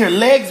sitting here,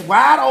 legs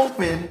wide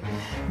open.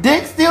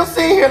 Dick still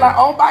sitting here like,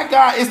 oh my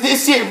God, is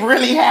this shit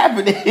really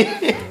happening?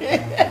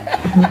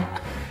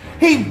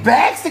 He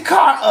backs the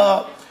car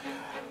up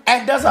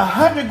and does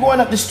 100 going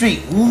up the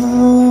street.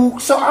 Ooh.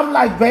 So I'm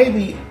like,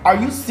 baby, are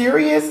you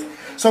serious?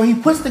 So he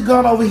puts the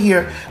gun over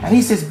here and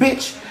he says,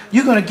 bitch,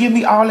 you're gonna give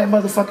me all that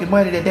motherfucking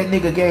money that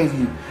nigga gave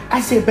you.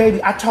 I said,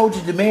 baby, I told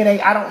you the man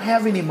I don't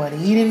have any money.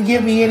 He didn't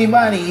give me any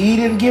money. He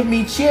didn't give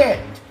me shit.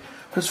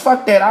 Cause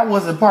fuck that, I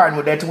wasn't parting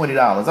with that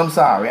 $20. I'm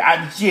sorry.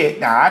 I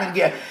didn't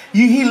get.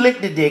 He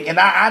licked the dick, and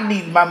I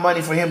needed my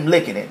money for him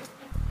licking it.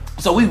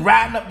 So we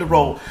riding up the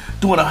road,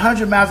 doing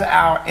 100 miles an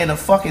hour in a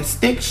fucking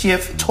stick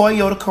shift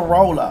Toyota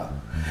Corolla.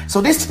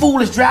 So this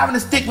fool is driving the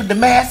stick with the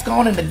mask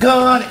on and the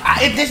gun.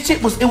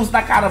 It was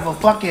like out of a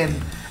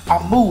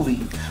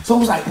movie. So it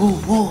was like, ooh,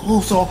 ooh,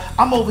 ooh. So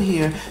I'm over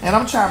here, and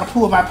I'm trying to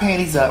pull my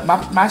panties up.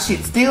 My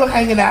shit still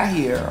hanging out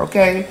here,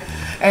 okay?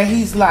 And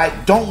he's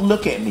like, don't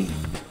look at me.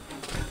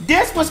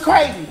 This was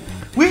crazy.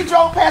 We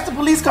drove past the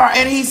police car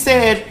and he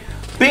said,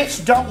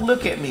 bitch, don't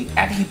look at me.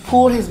 And he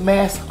pulled his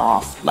mask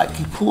off. Like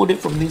he pulled it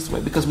from this way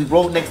because we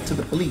rode next to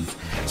the police.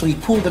 So he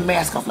pulled the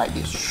mask off like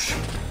this.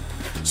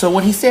 So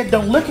when he said,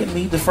 don't look at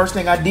me, the first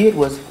thing I did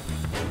was,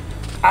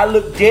 I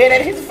looked dead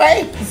at his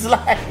face.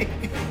 Like,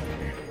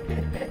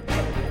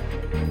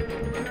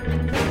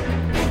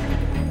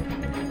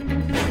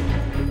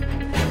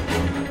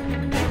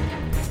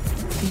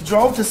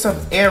 drove to some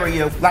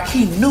area like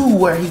he knew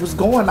where he was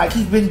going, like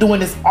he'd been doing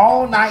this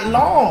all night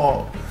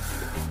long.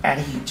 And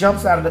he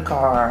jumps out of the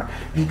car,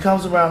 he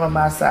comes around on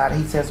my side,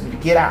 and he tells me to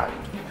get out.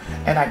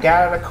 And I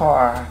got out of the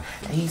car,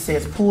 and he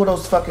says, pull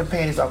those fucking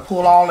panties off,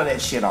 pull all of that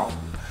shit off.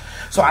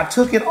 So I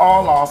took it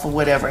all off or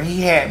whatever, and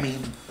he had me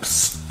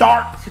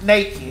stark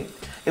naked.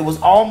 It was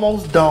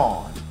almost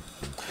dawn.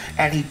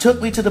 And he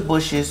took me to the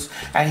bushes,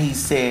 and he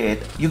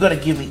said, you're gonna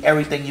give me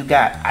everything you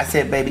got. I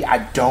said, baby, I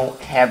don't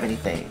have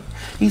anything.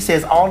 He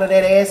says, all of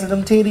that ass and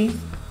them titties?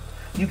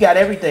 You got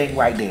everything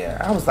right there.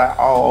 I was like,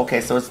 oh,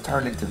 okay, so it's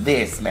turned into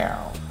this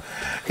now.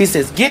 He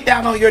says, get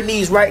down on your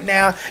knees right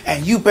now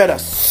and you better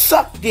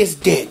suck this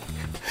dick.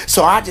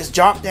 So I just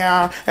dropped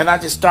down and I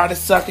just started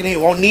sucking it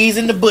on knees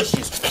in the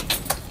bushes.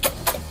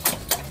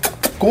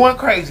 Going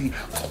crazy.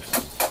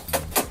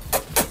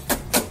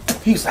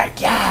 He was like,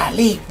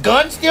 golly,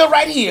 gun still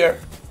right here.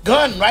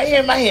 Gun right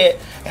here in my head.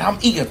 And I'm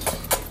eating.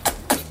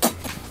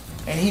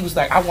 And he was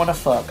like, I want to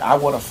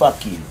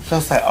fuck you. So I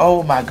was like,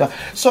 oh my God.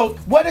 So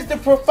what is the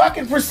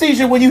fucking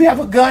procedure when you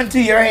have a gun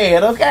to your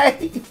head,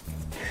 okay?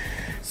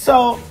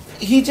 So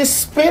he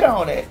just spit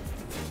on it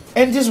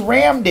and just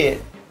rammed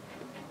it.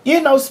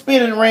 You know,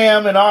 spit and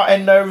ram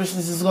and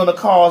nervousness is going to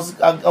cause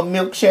a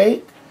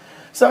milkshake.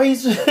 So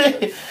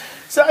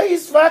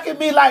he's fucking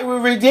me like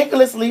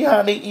ridiculously,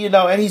 honey, you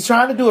know, and he's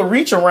trying to do a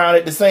reach around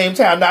at the same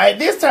time. Now, at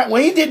this time,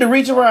 when he did the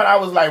reach around, I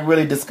was like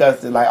really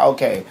disgusted. Like,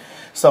 okay,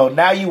 so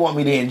now you want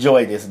me to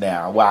enjoy this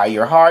now while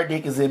your hard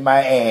dick is in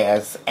my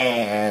ass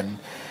and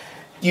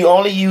you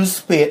only use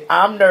spit.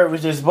 I'm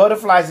nervous. There's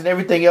butterflies and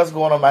everything else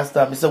going on my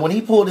stomach. So when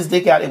he pulled his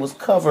dick out, it was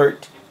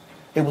covered.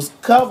 It was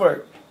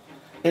covered.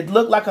 It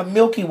looked like a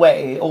Milky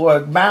Way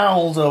or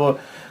Mounds or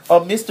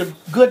Mr.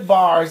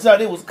 Goodbar. So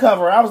it was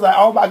covered. I was like,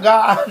 oh my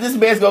God, this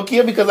man's going to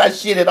kill me because I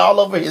shit it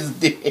all over his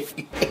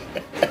dick.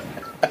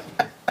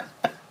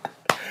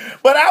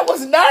 But I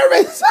was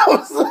nervous. I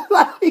was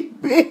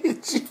like,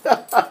 bitch.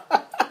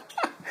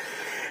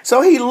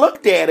 So he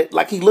looked at it,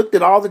 like he looked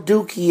at all the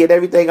dookie and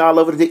everything all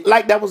over the dick.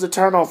 Like that was a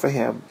turn on for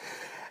him.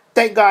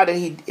 Thank God that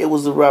it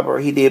was a rubber.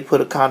 He did put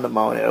a condom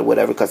on it or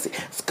whatever.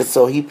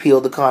 So he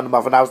peeled the condom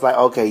off. And I was like,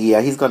 okay, yeah,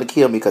 he's going to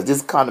kill me because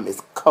this condom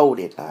is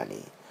coated,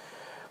 honey.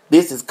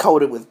 This is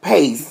coated with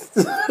paste.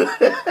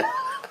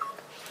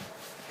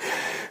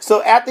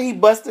 So after he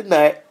busted a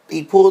nut,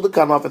 he pulled the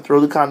condom off and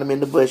threw the condom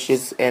in the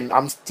bushes. And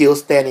I'm still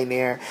standing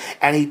there.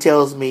 And he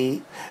tells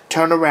me,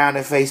 turn around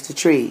and face the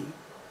tree.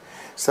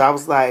 So I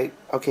was like,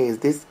 okay,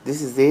 this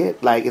is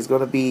it? Like, it's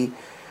going to be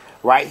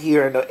right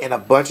here in a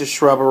bunch of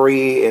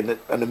shrubbery in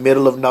the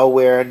middle of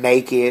nowhere,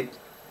 naked.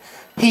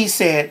 He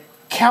said,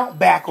 count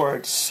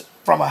backwards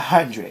from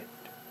 100.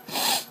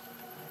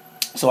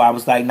 So I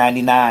was like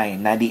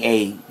 99,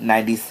 98,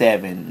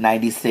 97,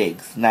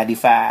 96,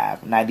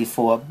 95,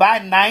 94. By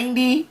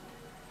 90,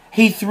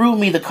 he threw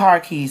me the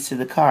car keys to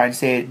the car and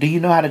said, do you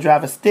know how to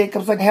drive a stick? I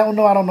was like, hell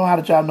no, I don't know how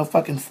to drive no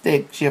fucking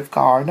stick shift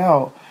car,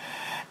 no.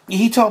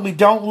 He told me,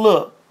 don't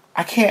look.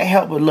 I can't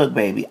help but look,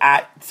 baby.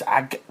 I'm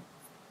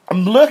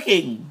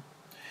looking.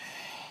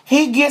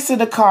 He gets in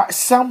the car.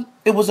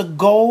 It was a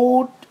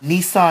gold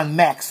Nissan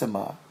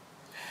Maxima.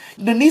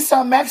 The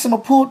Nissan Maxima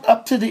pulled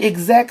up to the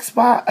exact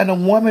spot, and a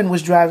woman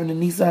was driving the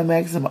Nissan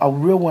Maxima, a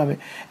real woman.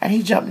 And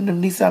he jumped in the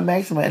Nissan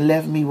Maxima and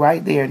left me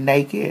right there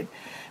naked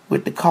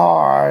with the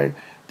car,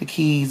 the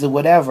keys, or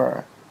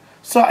whatever.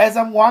 So as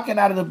I'm walking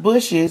out of the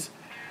bushes,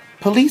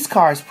 police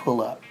cars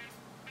pull up.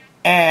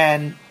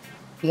 And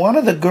one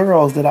of the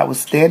girls that I was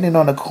standing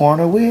on the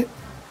corner with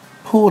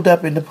pulled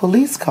up in the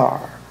police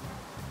car.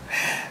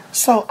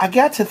 So I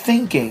got to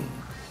thinking,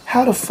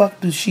 how the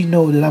fuck does she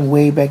know that I'm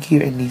way back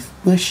here in these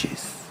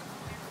bushes?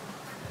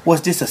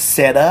 Was this a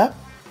setup?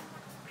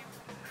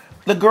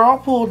 The girl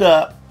pulled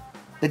up.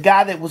 The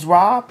guy that was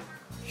robbed,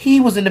 he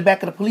was in the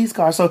back of the police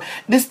car. So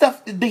this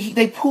stuff,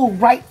 they pulled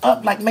right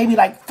up maybe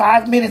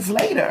 5 minutes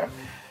later.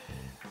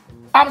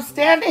 I'm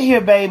standing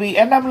here, baby,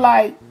 and I'm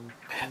like,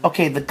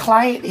 okay, the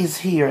client is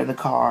here in the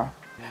car,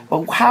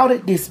 but how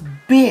did this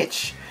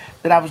bitch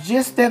that I was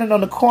just standing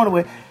on the corner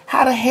with,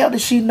 how the hell did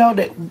she know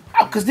that?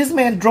 Because this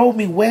man drove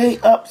me way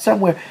up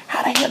somewhere.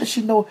 How the hell did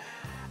she know?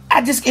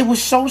 It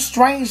was so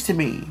strange to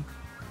me.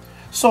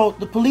 So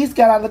the police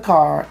got out of the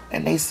car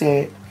and they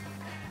said,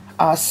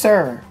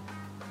 sir,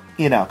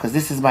 because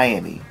this is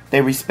Miami.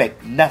 They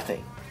respect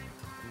nothing.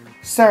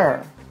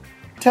 Sir,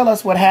 tell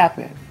us what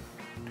happened.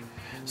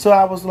 So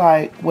I was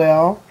like,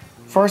 well,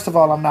 first of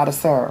all, I'm not a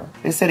sir.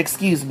 They said,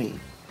 excuse me,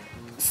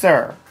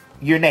 sir,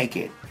 you're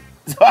naked.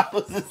 So I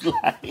was just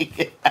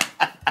like,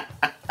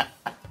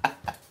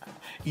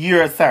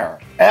 you're a sir.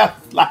 I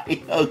was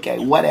like, okay,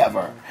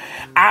 whatever.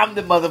 I'm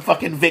the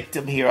motherfucking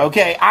victim here,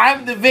 okay?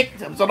 I'm the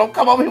victim, so don't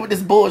come over here with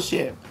this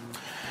bullshit.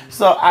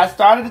 So I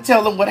started to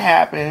tell them what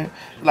happened.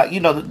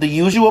 The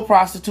usual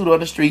prostitute on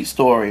the street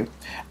story.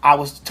 I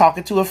was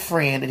talking to a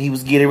friend, and he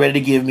was getting ready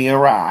to give me a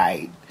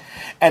ride.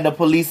 And the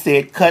police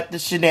said, cut the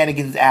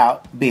shenanigans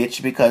out,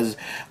 bitch, because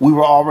we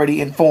were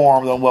already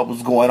informed on what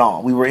was going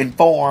on. We were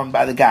informed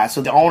by the guy.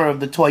 So the owner of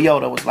the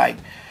Toyota was like,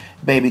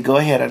 baby, go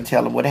ahead and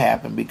tell him what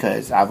happened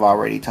because I've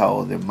already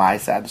told them my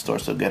side of the story,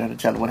 so go ahead and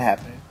tell him what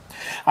happened.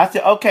 I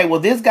said, okay, well,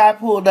 this guy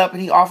pulled up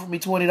and he offered me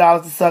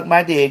 $20 to suck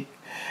my dick.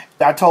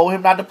 I told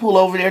him not to pull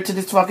over there to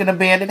this fucking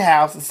abandoned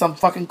house, and some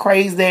fucking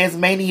crazy-ass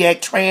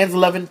maniac,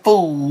 trans-loving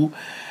fool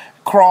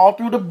crawled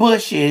through the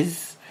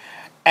bushes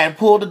and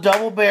pulled a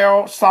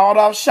double-barrel,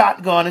 sawed-off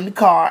shotgun in the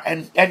car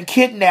and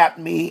kidnapped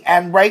me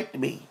and raped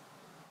me.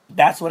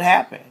 That's what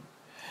happened.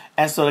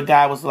 And so the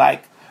guy was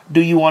like,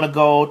 do you want to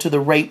go to the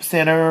rape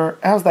center?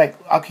 I was like,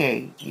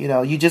 okay,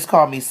 you just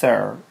called me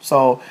sir.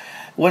 So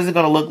what is it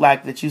going to look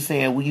like that you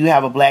saying, well, you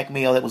have a black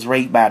male that was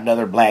raped by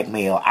another black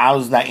male? I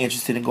was not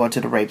interested in going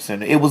to the rape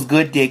center. It was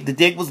good dick. The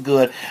dick was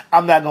good.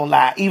 I'm not going to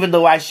lie. Even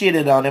though I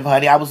shitted on him,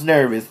 honey, I was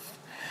nervous.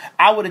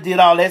 I would have did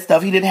all that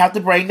stuff. He didn't have to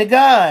bring the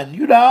gun,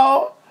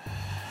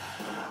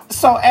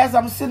 So as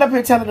I'm sitting up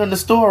here telling them the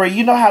story,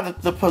 you know how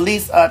the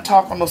police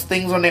talk on those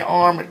things on their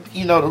arm,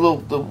 the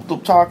little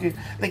talking.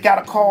 They got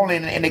a call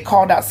in and they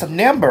called out some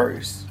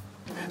numbers.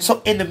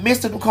 So in the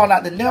midst of them calling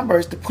out the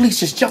numbers, the police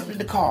just jumped in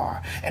the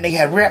car and they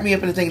had wrapped me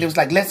up in the thing. And it was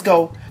like, let's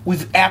go.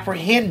 We've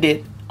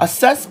apprehended a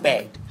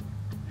suspect.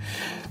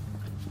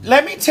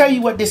 Let me tell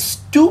you what this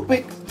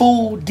stupid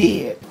fool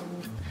did.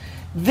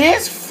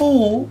 This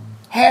fool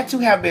had to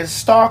have been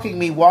stalking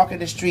me walking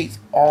the streets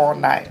all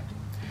night.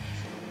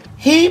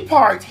 He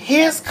parked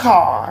his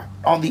car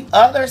on the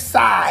other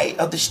side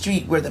of the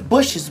street where the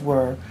bushes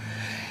were.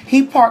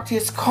 He parked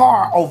his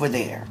car over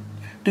there.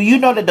 Do you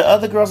know that the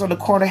other girls on the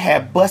corner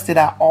had busted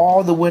out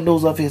all the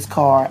windows of his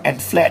car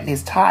and flattened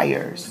his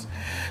tires?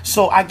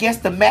 So I guess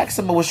the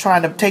Maxima was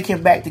trying to take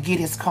him back to get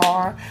his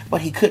car,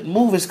 but he couldn't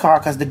move his car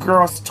because the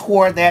girls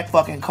tore that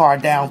fucking car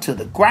down to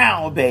the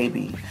ground,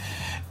 baby.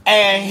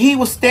 And he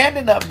was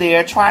standing up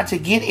there trying to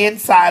get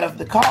inside of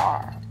the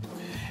car.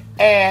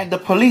 And the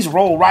police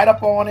rolled right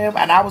up on him,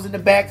 and I was in the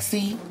back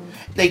seat.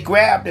 They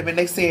grabbed him and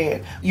they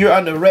said, you're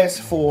under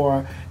arrest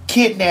for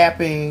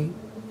kidnapping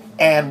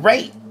and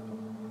rape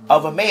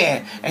of a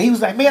man. And he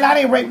was like, man, I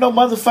didn't rape no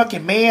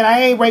motherfucking man.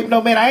 I ain't rape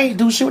no man. I ain't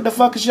do shit. What the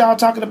fuck is y'all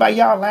talking about?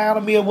 Y'all lying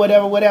on me or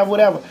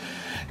whatever.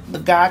 The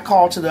guy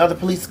called to the other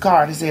police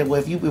car and he said,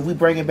 well, if we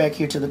bring him back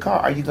here to the car,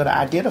 are you going to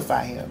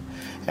identify him?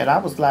 And I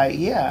was like,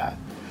 yeah.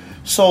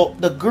 So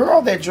the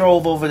girl that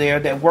drove over there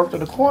that worked on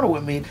the corner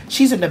with me,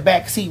 she's in the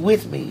back seat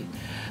with me.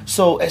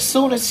 So as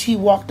soon as he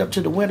walked up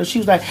to the window, she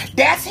was like,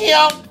 that's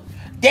him.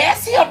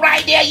 That's him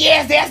right there.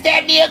 Yes, that's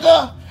that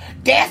nigga.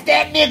 That's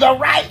that nigga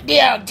right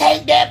there.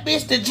 Take that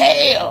bitch to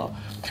jail.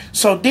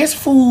 So this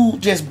fool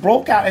just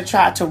broke out and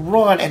tried to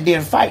run and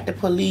then fight the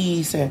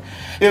police. And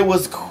it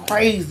was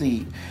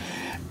crazy.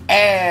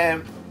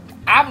 And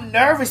I'm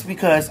nervous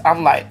because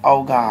I'm like,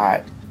 oh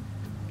God.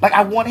 Like,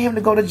 I wanted him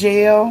to go to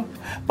jail,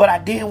 but I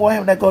didn't want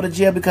him to go to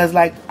jail because,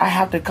 like, I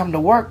have to come to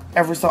work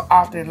every so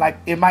often. Like,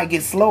 it might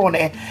get slow on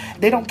it.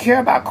 They don't care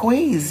about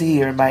queens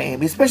here in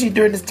Miami, especially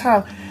during this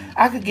time.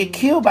 I could get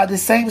killed by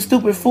this same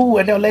stupid fool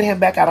and they'll let him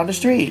back out on the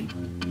street.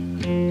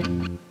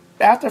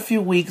 After a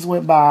few weeks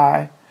went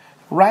by,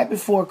 right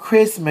before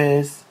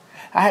Christmas,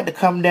 I had to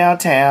come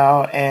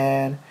downtown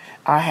and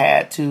I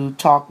had to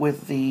talk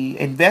with the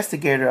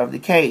investigator of the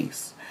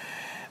case.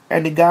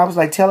 And the guy was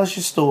like, tell us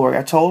your story.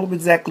 I told him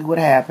exactly what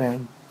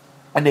happened.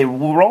 And they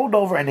rolled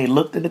over and they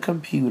looked at the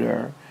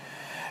computer.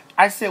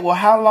 I said, well,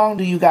 how long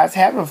do you guys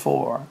have him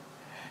for?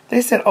 They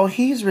said, oh,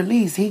 he's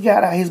released. He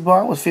got out. His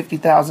bond was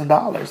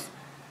 $50,000.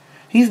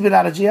 He's been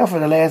out of jail for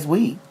the last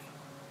week.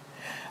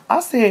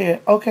 I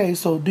said, okay,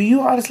 so do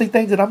you honestly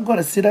think that I'm going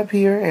to sit up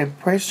here and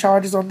press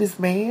charges on this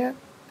man?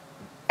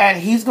 And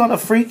he's going to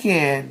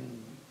freaking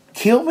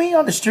kill me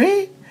on the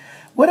street?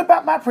 What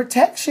about my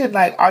protection?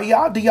 Like, are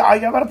y'all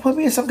going to put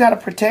me in some kind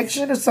of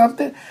protection or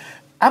something?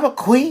 I'm a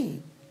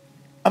queen.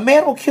 A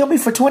man will kill me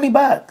for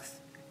 $20.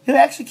 He'll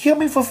actually kill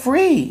me for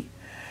free.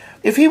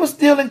 If he was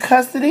still in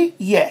custody,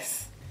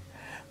 yes.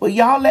 But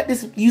y'all let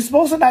this, you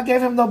supposed to not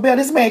give him no bail.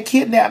 This man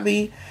kidnapped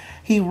me.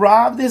 He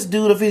robbed this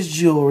dude of his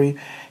jewelry,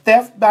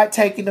 theft by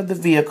taking of the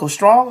vehicle,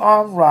 strong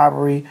armed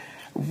robbery,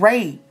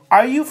 rape.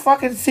 Are you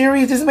fucking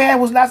serious? This man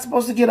was not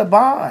supposed to get a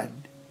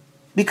bond.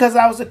 Because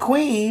I was a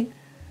queen,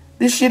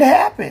 this shit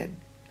happened.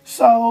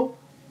 So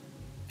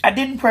I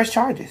didn't press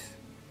charges.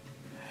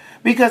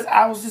 Because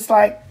I was just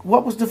like,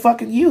 what was the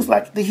fucking use?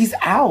 Like, he's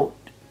out.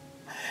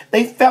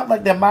 They felt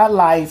like that my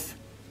life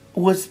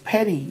was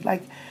petty.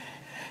 Like,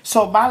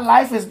 so my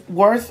life is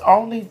worth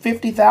only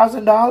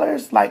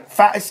 $50,000? Like,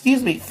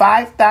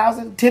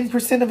 5,000,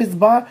 10% of his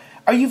bond?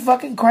 Are you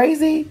fucking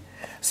crazy?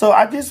 So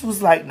I just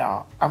was like,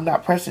 no, I'm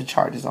not pressing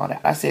charges on it.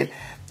 I said,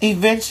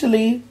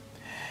 eventually,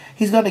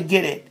 he's going to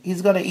get it.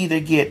 He's going to either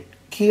get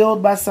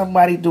killed by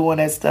somebody doing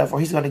that stuff, or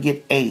he's going to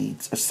get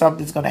AIDS, or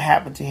something's going to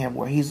happen to him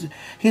where he's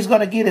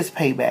going to get his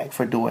payback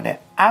for doing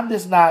that. I'm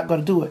just not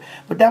going to do it.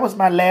 But that was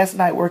my last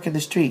night working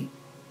the street.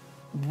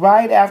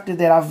 Right after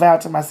that, I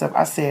vowed to myself,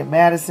 I said,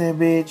 Madison,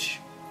 bitch,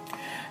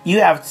 you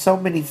have so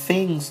many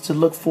things to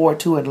look forward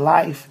to in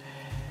life.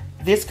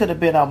 This could have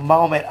been a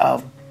moment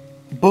of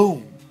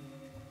boom.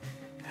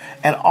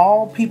 And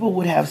all people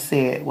would have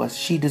said was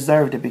she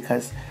deserved it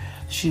because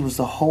she was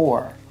a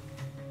whore.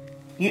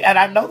 And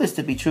I know this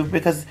to be true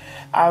because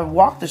I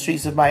walk the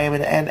streets of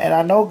Miami and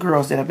I know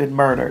girls that have been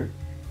murdered.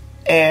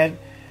 And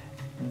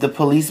the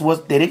police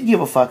they didn't give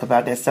a fuck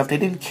about that stuff. They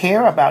didn't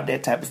care about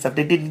that type of stuff.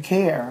 They didn't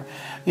care.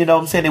 You know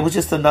what I'm saying? It was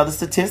just another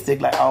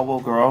statistic. Like, oh, well,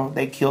 girl,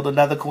 they killed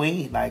another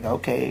queen. Like,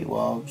 okay,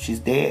 well, she's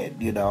dead.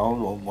 You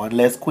know, one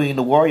less queen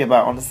to worry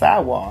about on the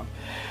sidewalk.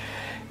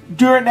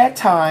 During that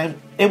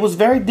time, it was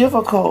very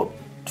difficult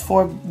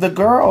for the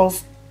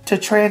girls to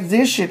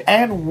transition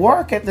and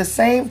work at the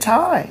same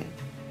time.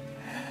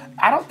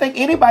 I don't think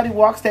anybody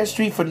walks that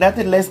street for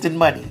nothing less than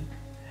money.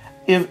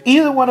 If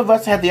either one of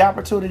us had the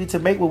opportunity to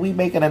make what we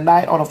make in a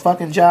night on a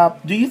fucking job,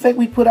 do you think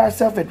we put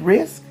ourselves at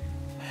risk?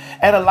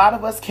 And a lot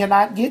of us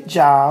cannot get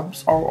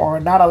jobs or are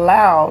not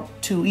allowed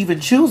to even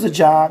choose a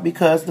job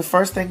because the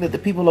first thing that the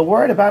people are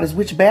worried about is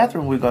which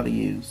bathroom we're going to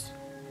use.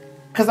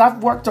 Because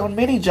I've worked on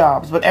many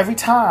jobs, but every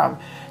time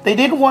they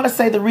didn't want to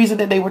say the reason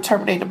that they were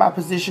terminating my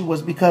position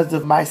was because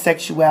of my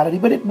sexuality,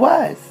 but it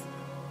was.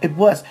 It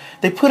was.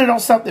 They put it on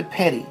something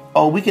petty.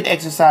 Oh, we can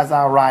exercise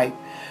our right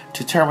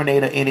to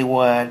terminate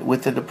anyone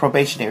within the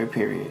probationary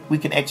period. We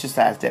can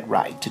exercise that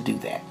right to do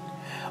that.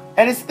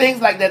 And it's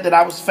things like that that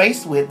I was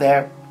faced with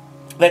that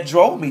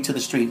drove me to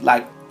the street.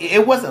 Like,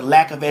 it wasn't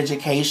lack of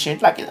education.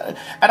 Like, and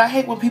I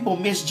hate when people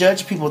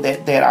misjudge people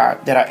that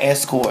are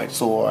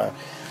escorts or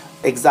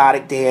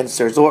exotic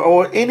dancers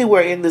or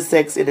anywhere in the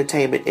sex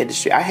entertainment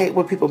industry. I hate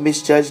when people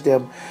misjudge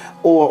them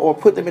or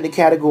put them in the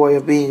category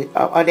of being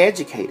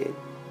uneducated.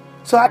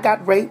 So I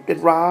got raped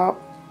and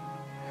robbed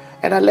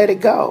and I let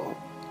it go.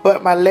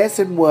 But my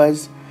lesson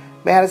was,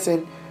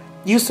 Madison,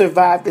 you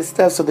survived this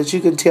stuff so that you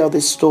can tell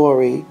this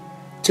story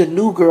to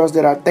new girls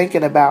that are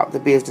thinking about the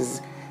business.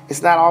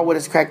 It's not all what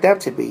it's cracked up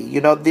to be. You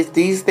know,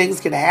 these things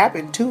can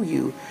happen to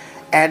you.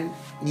 And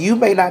you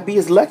may not be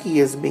as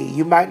lucky as me.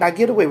 You might not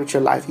get away with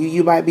your life.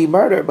 You might be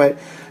murdered. But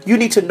you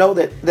need to know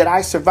that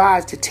I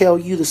survived to tell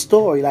you the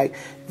story. Like,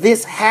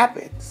 this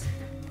happens.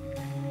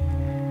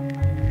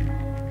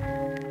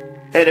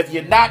 And if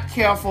you're not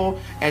careful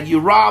and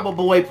you rob a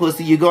boy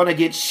pussy, you're going to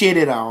get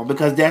shitted on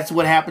because that's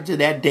what happened to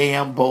that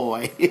damn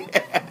boy.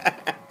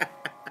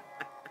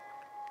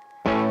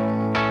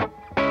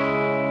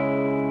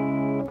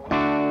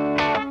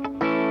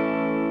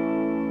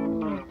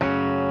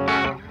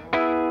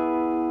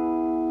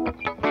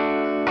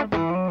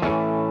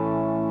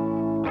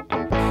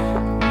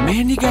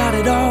 Man, you got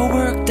it all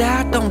worked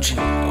out, don't you?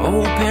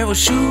 Old pair of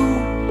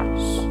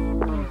shoes.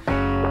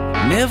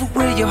 Never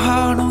wear your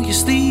heart on your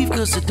sleeve,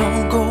 cause it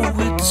don't go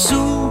with the suit.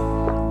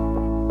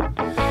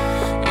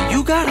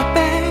 You got a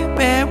bad,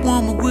 bad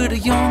woman with a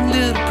young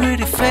little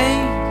pretty face.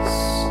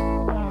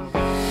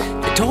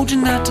 They told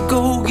you not to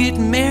go get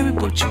married,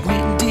 but you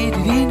went and did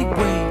it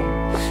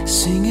anyway.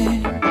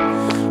 Singing,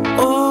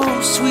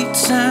 oh, sweet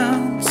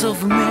sounds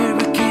of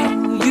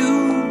American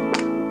you.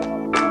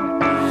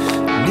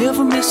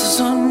 Never miss a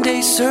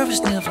Sunday service,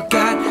 never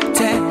got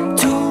tattoos.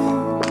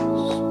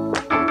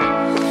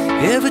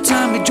 Every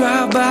time you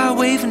drive by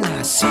waving,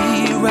 I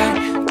see you right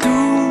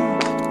through.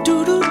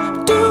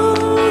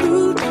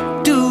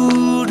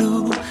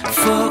 Do-do-do-do-do-do.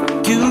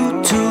 Fuck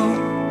you too.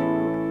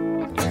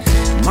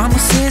 Mama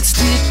said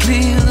steer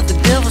clear of the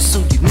devil,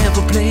 so you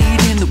never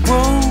played in the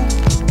road.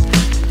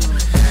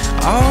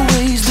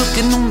 Always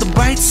looking on the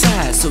bright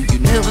side, so you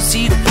never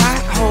see the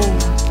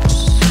potholes.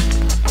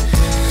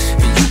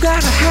 You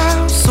got a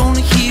house on a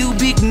hill,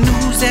 big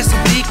news, that's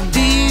a big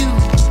deal.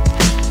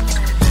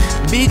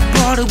 Big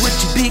party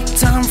with your big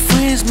time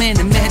friends, man,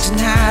 imagine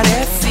how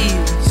that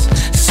feels.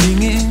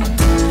 Singing,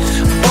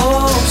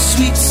 oh,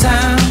 sweet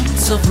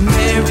sounds of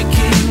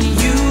American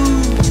you.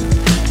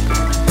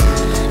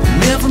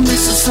 Never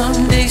miss a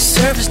Sunday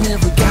service,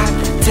 never got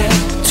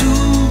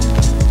tattoos.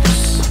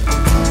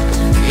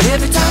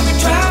 Every time you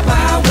drive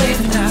by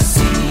waving, I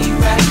see you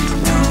right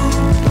through.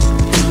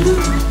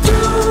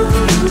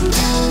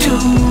 Do-do-do-do-do.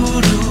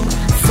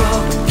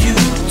 Fuck you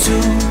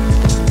too.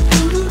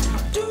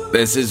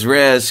 This is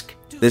Risk.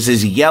 This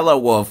is Yellow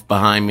Wolf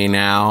behind me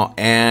now,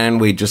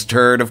 and we just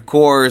heard, of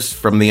course,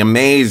 from the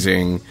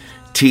amazing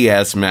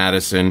T.S.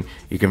 Madison.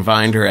 You can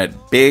find her at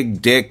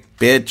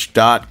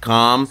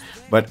bigdickbitch.com,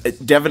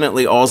 but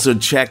definitely also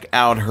check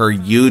out her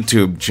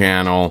YouTube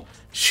channel.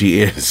 She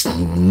is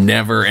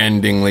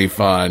never-endingly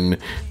fun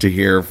to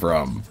hear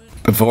from.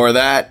 Before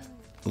that,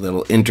 a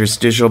little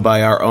interstitial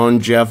by our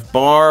own Jeff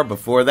Barr.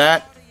 Before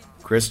that,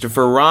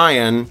 Christopher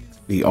Ryan,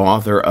 the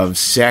author of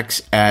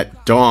Sex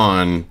at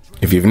Dawn.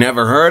 If you've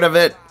never heard of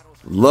it,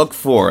 look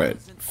for it.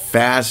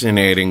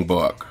 Fascinating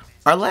book.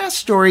 Our last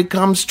story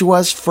comes to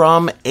us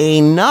from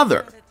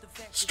another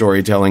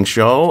storytelling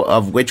show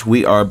of which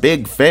we are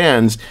big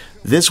fans.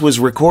 This was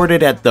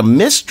recorded at the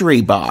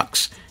Mystery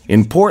Box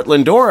in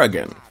Portland,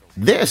 Oregon.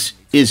 This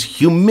is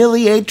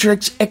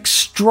Humiliatrix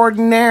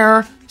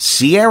Extraordinaire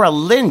Sierra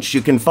Lynch.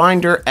 You can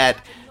find her at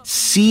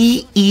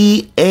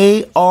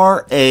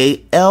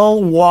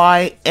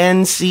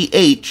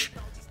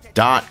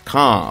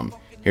CearaLynch.com.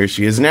 Here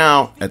she is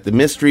now at the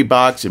Mystery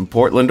Box in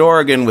Portland,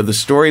 Oregon with a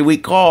story we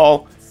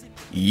call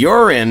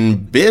You're in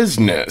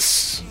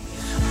Business.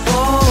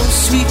 Oh,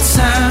 sweet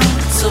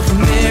sounds piece of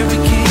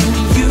American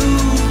you.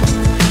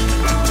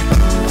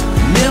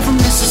 Never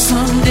miss a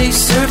Sunday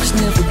service,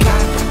 never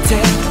got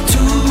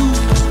tattoos.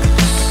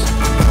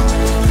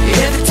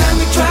 Every time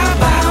you drive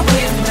by,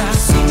 waving, I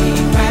see me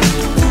right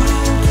through.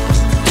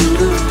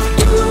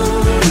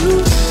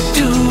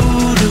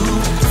 Do-do-do-do-do,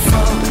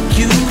 fuck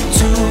you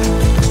too.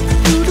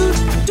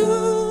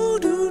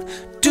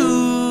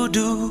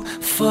 Do-do-do-do-do,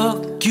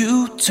 fuck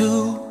you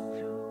too.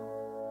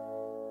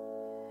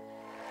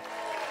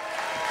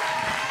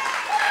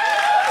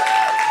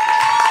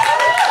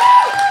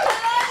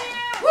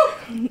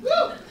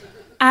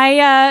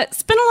 I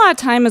spent a lot of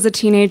time as a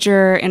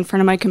teenager in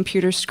front of my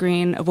computer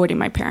screen avoiding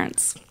my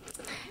parents.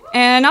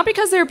 And not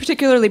because they were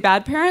particularly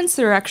bad parents,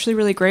 they were actually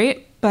really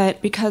great,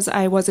 but because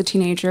I was a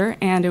teenager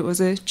and it was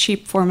a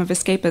cheap form of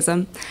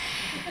escapism.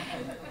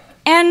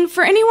 And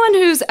for anyone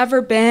who's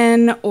ever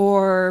been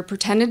or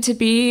pretended to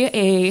be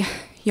a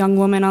young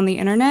woman on the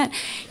internet,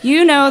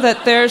 you know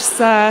that there's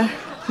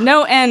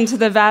no end to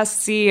the vast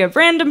sea of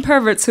random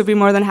perverts who'd be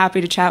more than happy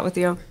to chat with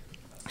you.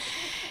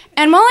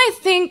 And while I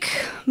think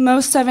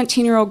most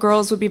 17-year-old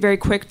girls would be very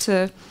quick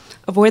to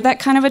avoid that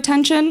kind of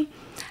attention,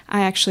 I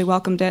actually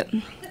welcomed it.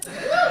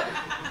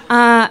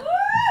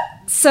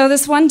 So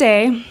this one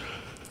day,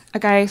 a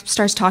guy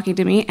starts talking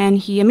to me, and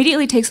he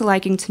immediately takes a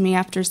liking to me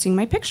after seeing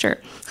my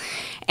picture.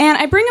 And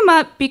I bring him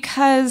up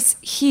because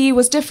he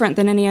was different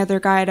than any other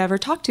guy I'd ever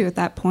talked to at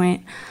that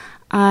point.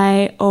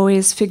 I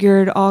always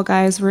figured all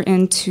guys were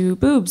into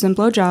boobs and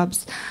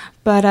blowjobs,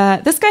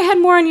 but this guy had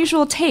more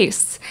unusual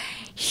tastes.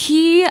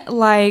 He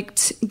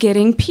liked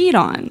getting peed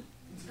on.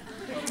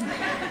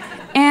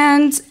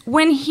 And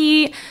when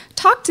he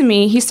talked to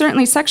me, he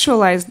certainly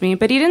sexualized me,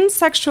 but he didn't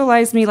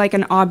sexualize me like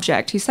an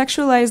object. He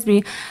sexualized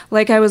me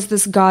like I was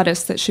this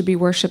goddess that should be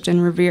worshipped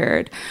and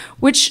revered,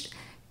 which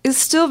is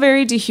still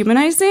very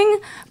dehumanizing,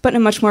 but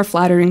in a much more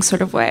flattering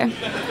sort of way.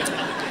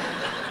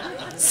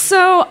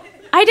 So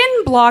I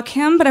didn't block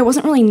him, but I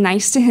wasn't really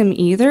nice to him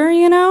either,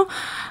 you know?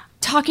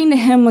 Talking to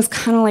him was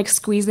kind of like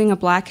squeezing a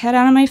blackhead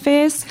out of my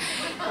face.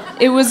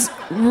 It was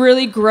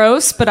really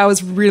gross, but I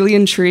was really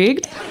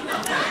intrigued.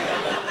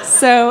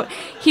 So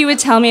he would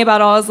tell me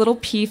about all his little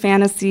pee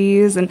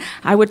fantasies, and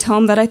I would tell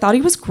him that I thought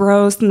he was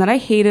gross and that I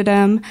hated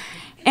him.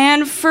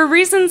 And for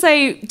reasons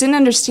I didn't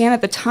understand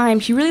at the time,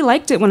 he really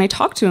liked it when I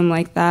talked to him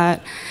like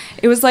that.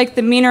 It was like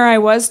the meaner I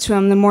was to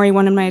him, the more he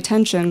wanted my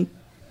attention.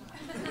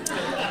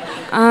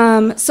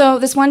 So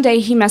this one day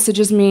he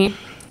messages me,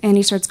 and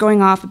he starts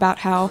going off about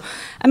how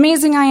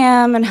amazing I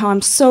am and how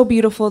I'm so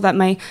beautiful that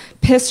my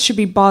piss should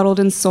be bottled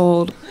and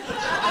sold.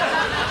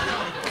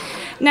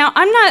 Now,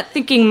 I'm not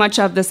thinking much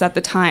of this at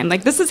the time.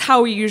 Like, this is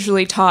how we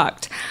usually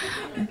talked.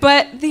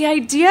 But the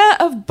idea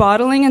of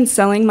bottling and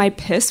selling my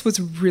piss was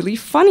really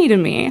funny to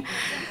me.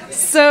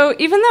 So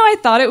even though I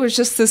thought it was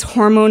just this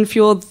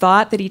hormone-fueled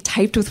thought that he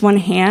typed with one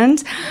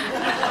hand,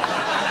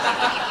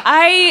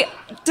 I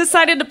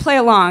decided to play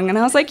along. And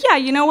I was like, yeah,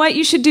 you know what?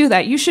 You should do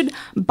that. You should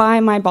buy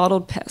my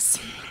bottled piss.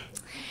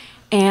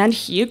 And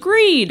he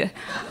agreed.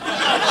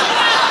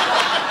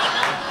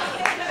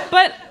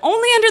 But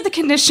only under the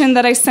condition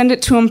that I send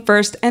it to him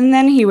first, and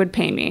then he would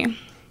pay me.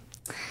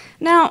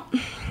 Now,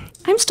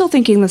 I'm still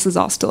thinking this is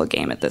all still a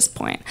game at this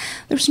point.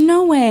 There's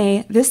no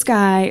way this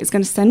guy is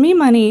going to send me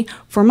money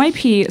for my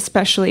pee,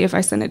 especially if I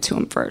send it to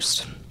him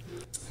first.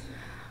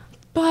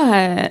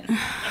 But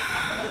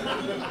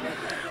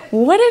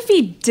what if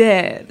he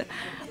did?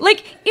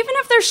 Like, even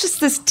if there's just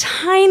this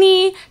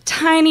tiny,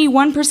 tiny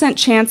 1%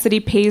 chance that he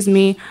pays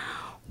me,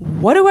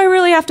 what do I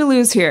really have to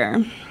lose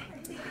here?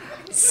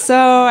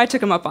 So I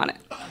took him up on it.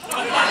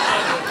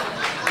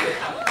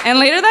 And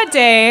later that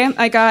day,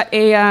 I got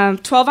a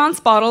 12-ounce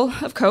bottle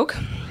of Coke,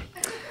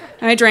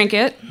 and I drank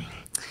it,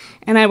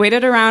 and I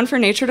waited around for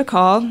nature to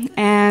call,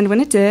 and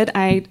when it did,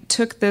 I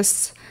took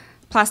this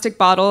plastic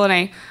bottle and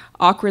I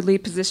awkwardly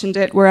positioned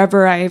it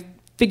wherever I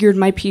figured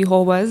my pee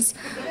hole was.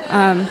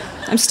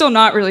 I'm still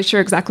not really sure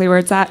exactly where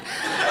it's at.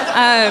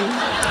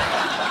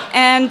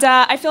 And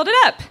I filled it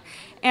up,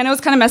 and it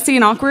was kind of messy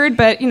and awkward,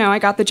 but, you know, I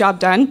got the job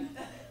done.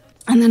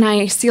 And then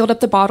I sealed up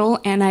the bottle,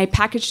 and I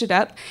packaged it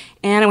up,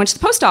 and I went to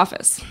the post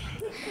office.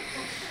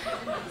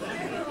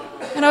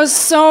 And I was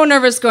so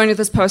nervous going to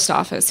this post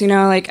office, you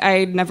know, like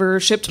I'd never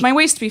shipped my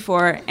waste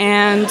before.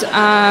 And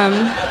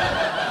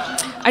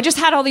I just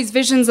had all these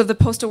visions of the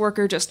postal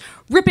worker just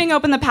ripping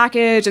open the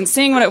package and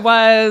seeing what it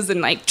was and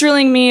like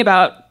drilling me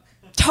about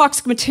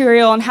toxic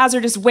material and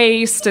hazardous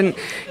waste and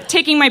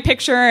taking my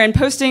picture and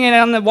posting it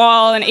on the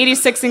wall and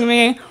 86ing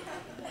me.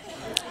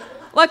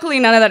 Luckily,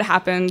 none of that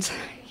happened.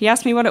 He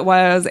asked me what it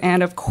was,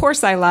 and of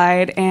course I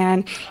lied,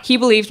 and he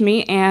believed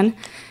me, and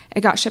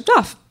it got shipped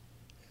off.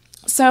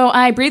 So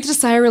I breathed a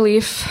sigh of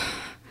relief.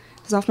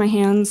 It was off my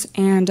hands,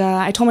 and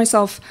I told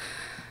myself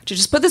to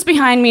just put this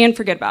behind me and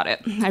forget about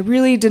it. I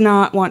really did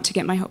not want to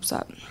get my hopes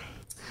up.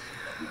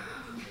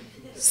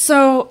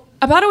 So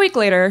about a week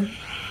later,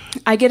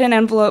 I get an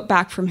envelope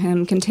back from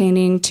him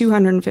containing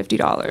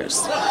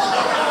 $250.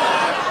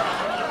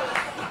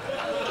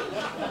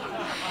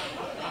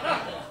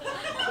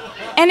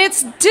 And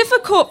it's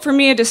difficult for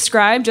me to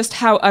describe just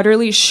how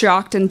utterly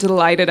shocked and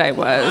delighted I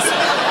was.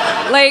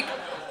 Like,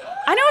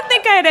 I don't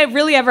think I'd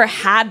really ever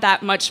had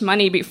that much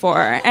money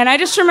before. And I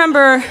just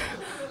remember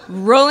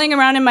rolling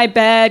around in my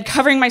bed,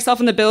 covering myself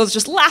in the bills,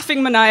 just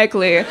laughing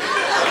maniacally.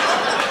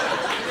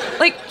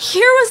 Like,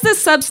 here was this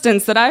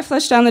substance that I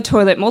flushed down the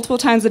toilet multiple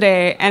times a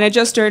day, and it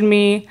just earned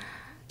me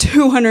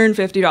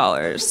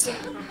 $250.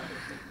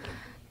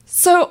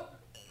 So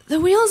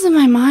the wheels in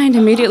my mind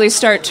immediately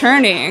start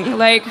turning.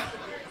 Like,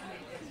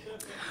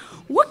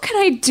 what could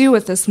I do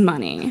with this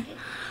money?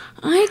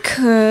 I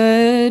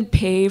could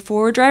pay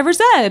for driver's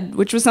ed,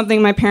 which was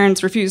something my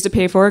parents refused to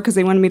pay for because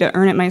they wanted me to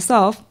earn it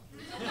myself.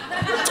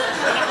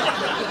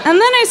 And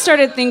then I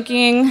started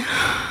thinking,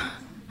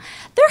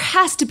 there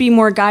has to be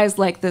more guys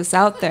like this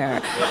out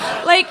there.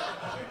 Like,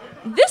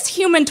 this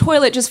human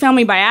toilet just found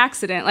me by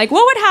accident. Like,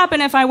 what would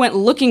happen if I went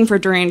looking for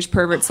deranged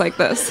perverts like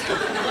this?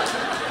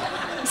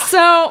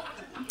 So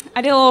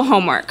I did a little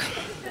homework.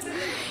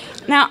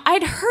 Now,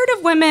 I'd heard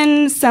of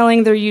women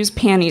selling their used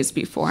panties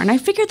before, and I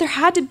figured there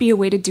had to be a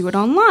way to do it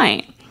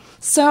online.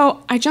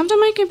 So I jumped on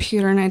my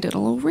computer and I did a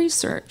little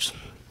research.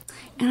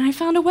 And I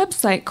found a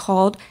website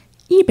called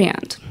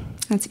eBanned.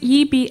 That's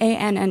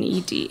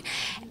E-B-A-N-N-E-D.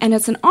 And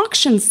it's an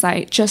auction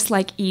site just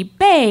like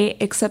eBay,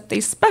 except they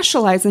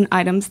specialize in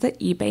items that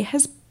eBay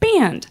has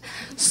banned.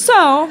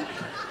 So,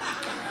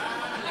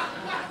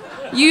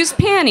 used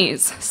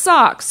panties,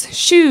 socks,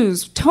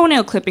 shoes,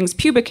 toenail clippings,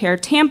 pubic hair,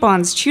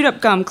 tampons, chewed up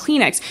gum,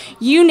 Kleenex,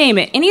 you name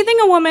it. Anything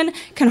a woman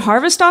can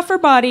harvest off her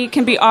body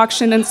can be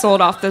auctioned and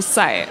sold off this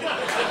site.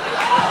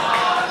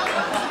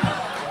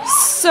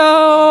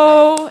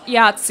 So,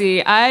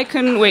 Yahtzee, I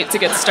couldn't wait to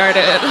get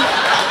started.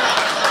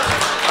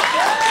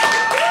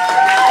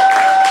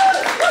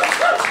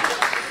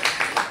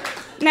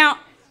 Now,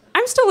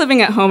 I'm still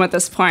living at home at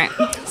this point,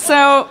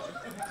 so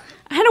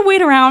I had to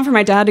wait around for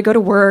my dad to go to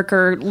work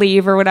or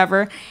leave or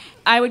whatever.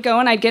 I would go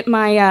and I'd get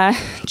my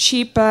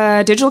cheap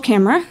digital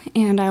camera,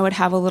 and I would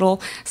have a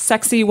little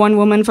sexy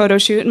one-woman photo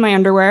shoot in my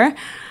underwear,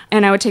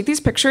 and I would take these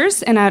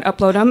pictures, and I'd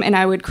upload them, and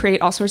I would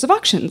create all sorts of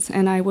auctions,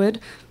 and I would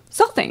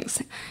sell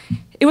things.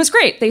 It was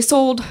great. They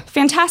sold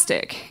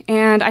fantastic.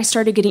 And I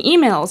started getting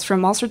emails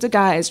from all sorts of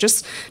guys,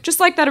 just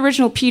like that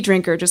original pee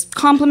drinker, just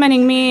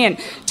complimenting me and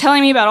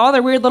telling me about all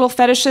their weird little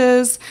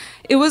fetishes.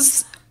 It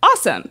was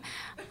awesome.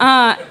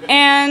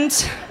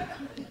 And,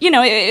 you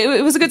know,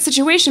 it was a good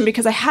situation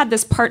because I had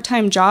this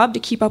part-time job to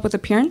keep up with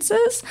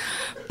appearances.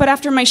 But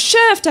after my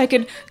shift, I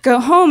could go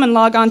home and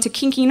log on to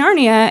Kinky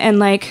Narnia and,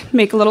 like,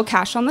 make a little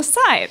cash on the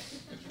side.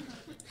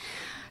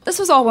 This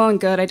was all well and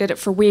good. I did it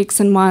for weeks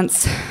and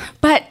months.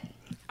 But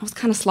I was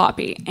kind of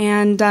sloppy,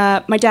 and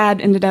my dad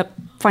ended up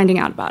finding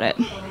out about it.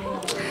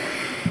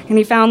 And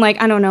he found,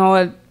 like, I don't know,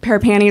 a pair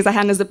of panties I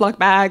had in a Ziploc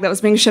bag that was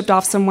being shipped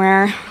off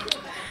somewhere.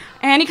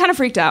 And he kind of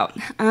freaked out.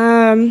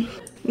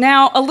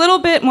 Now, a little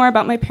bit more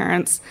about my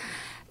parents.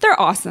 They're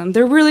awesome.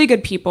 They're really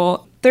good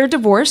people. They're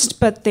divorced,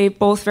 but they've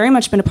both very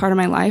much been a part of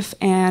my life,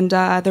 and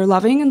they're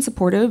loving and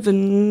supportive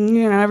and,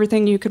 you know,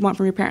 everything you could want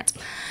from your parents.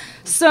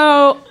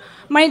 So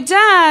my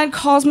dad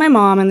calls my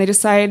mom, and they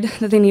decide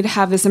that they need to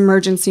have this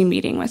emergency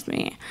meeting with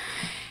me.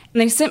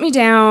 And they sit me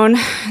down,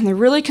 and they're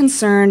really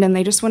concerned, and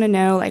they just want to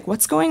know, like,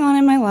 what's going on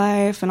in my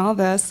life and all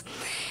this.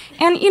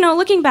 And, you know,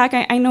 looking back,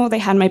 I know they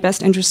had my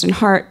best interest in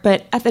heart,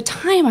 but at the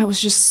time, I was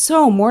just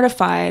so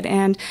mortified,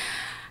 and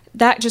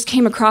that just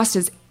came across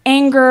as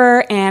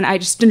anger, and I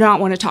just did not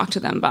want to talk to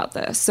them about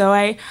this. So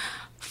I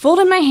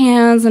folded my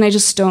hands, and I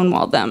just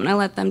stonewalled them, and I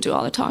let them do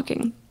all the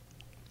talking.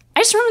 I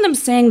just remember them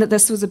saying that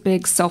this was a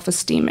big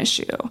self-esteem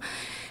issue,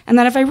 and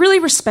that if I really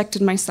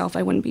respected myself,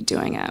 I wouldn't be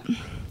doing it. And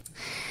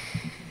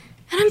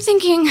I'm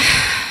thinking,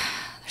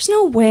 there's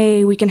no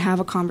way we can have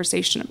a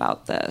conversation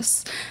about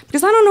this,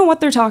 because I don't know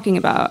what they're talking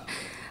about.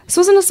 This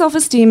wasn't a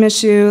self-esteem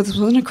issue. This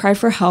wasn't a cry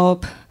for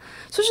help.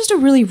 This was just a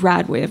really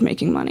rad way of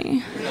making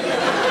money.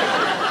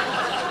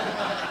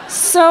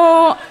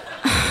 So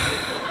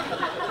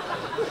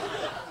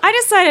I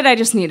decided I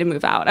just needed to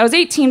move out. I was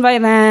 18 by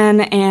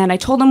then, and I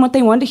told them what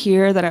they wanted to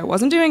hear, that I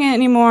wasn't doing it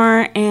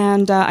anymore,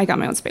 and I got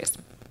my own space.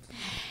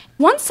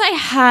 Once I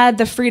had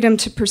the freedom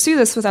to pursue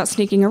this without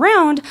sneaking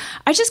around,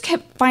 I just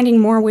kept finding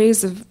more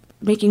ways of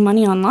making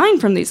money online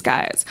from these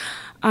guys.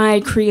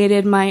 I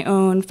created my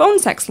own phone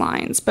sex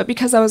lines, but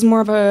because I was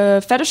more of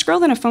a fetish girl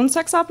than a phone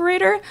sex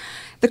operator,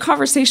 the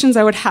conversations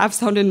I would have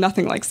sounded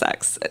nothing like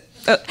sex,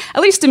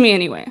 at least to me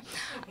anyway.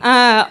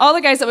 All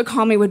the guys that would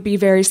call me would be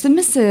very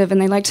submissive,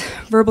 and they liked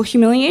verbal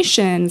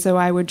humiliation, so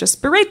I would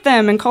just berate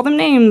them and call them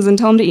names and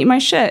tell them to eat my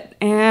shit,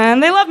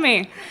 and they loved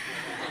me.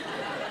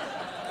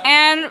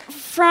 And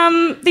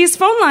from these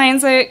phone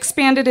lines, I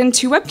expanded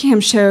into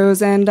webcam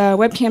shows, and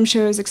webcam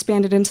shows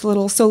expanded into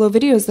little solo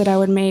videos that I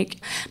would make.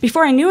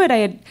 Before I knew it, I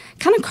had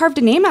kind of carved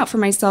a name out for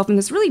myself in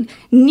this really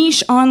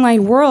niche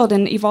online world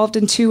and evolved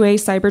into a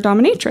cyber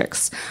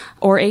dominatrix,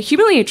 or a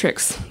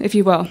humiliatrix, if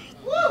you will.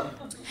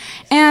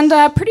 And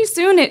pretty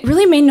soon, it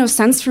really made no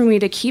sense for me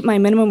to keep my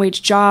minimum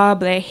wage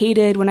job that I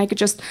hated when I could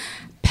just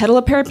peddle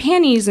a pair of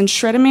panties and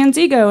shred a man's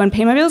ego and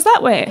pay my bills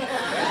that way.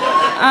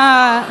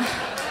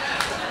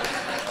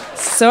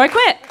 So I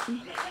quit.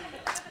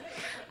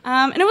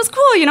 And it was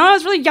cool, you know, I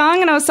was really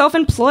young and I was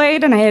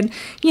self-employed and I had,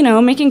 you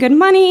know, making good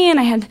money and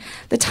I had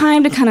the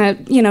time to kind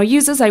of, you know,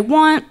 use as I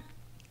want.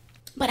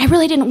 But I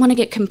really didn't want to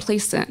get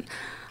complacent.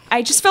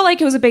 I just felt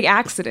like it was a big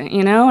accident,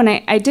 you know, and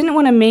I didn't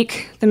want to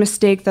make the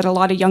mistake that a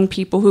lot of young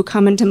people who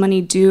come into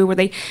money do, where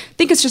they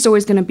think it's just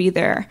always going to be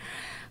there.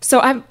 So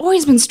I've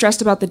always been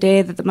stressed about the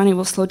day that the money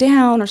will slow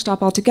down or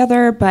stop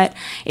altogether, but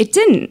it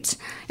didn't.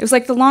 It was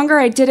like the longer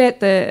I did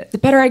it, the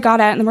better I got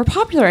at it and the more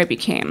popular I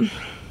became,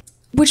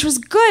 which was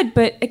good.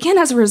 But again,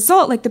 as a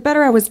result, like the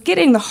better I was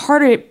getting, the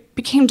harder it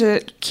became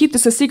to keep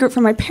this a secret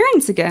from my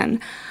parents again.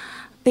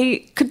 They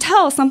could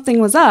tell something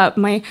was up.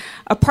 My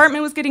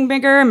apartment was getting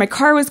bigger, and my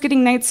car was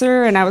getting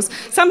nicer, and I was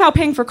somehow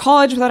paying for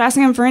college without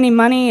asking them for any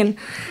money, and,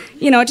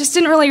 you know, it just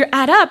didn't really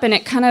add up, and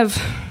it kind of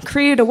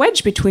created a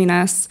wedge between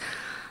us.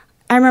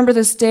 I remember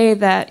this day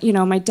that, you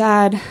know, my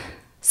dad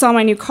saw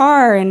my new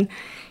car, and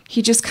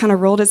he just kind of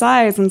rolled his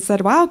eyes and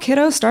said, "Wow,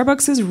 kiddo,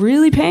 Starbucks is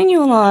really paying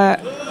you a lot."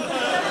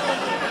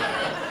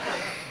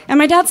 And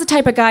my dad's the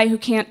type of guy who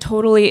can't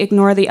totally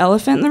ignore the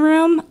elephant in the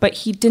room, but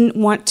he didn't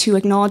want to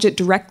acknowledge it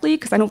directly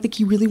because I don't think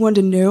he really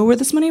wanted to know where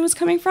this money was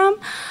coming from.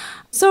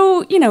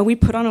 So, you know, we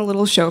put on a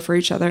little show for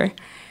each other.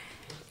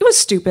 It was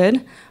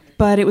stupid,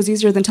 but it was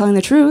easier than telling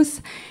the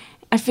truth.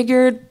 I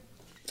figured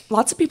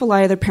lots of people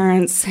lie to their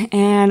parents,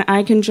 and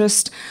I can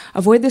just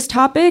avoid this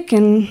topic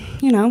and,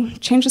 you know,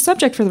 change the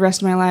subject for the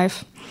rest of my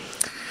life.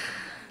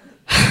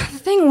 The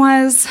thing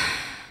was,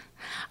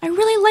 I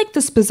really liked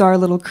this bizarre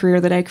little career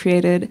that I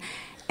created.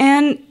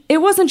 And it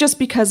wasn't just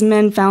because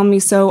men found me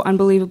so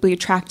unbelievably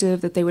attractive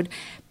that they would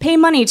pay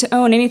money to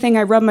own anything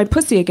I rubbed my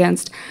pussy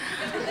against.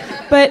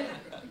 But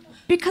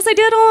because I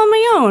did it all on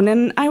my own,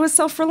 and I was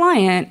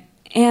self-reliant,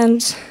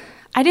 and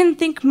I didn't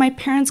think my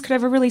parents could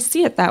ever really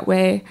see it that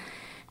way.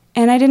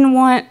 And I didn't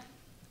want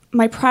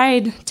my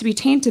pride to be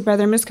tainted by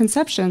their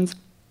misconceptions.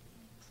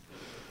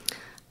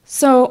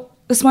 So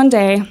this one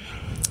day,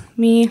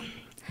 me,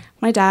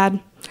 my dad,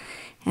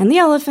 and the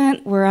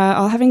elephant were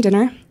all having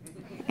dinner.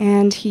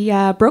 And he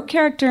broke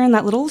character in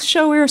that little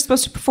show we were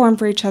supposed to perform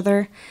for each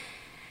other.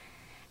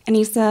 And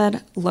he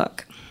said,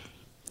 "Look,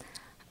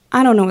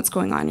 I don't know what's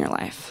going on in your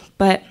life,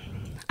 but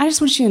I just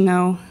want you to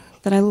know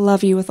that I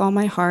love you with all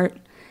my heart,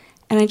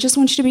 and I just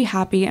want you to be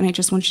happy, and I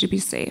just want you to be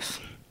safe.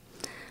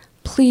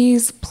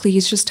 Please,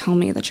 please just tell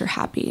me that you're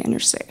happy and you're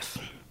safe."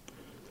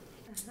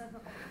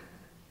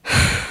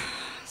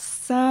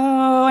 So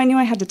I knew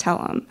I had to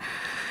tell him.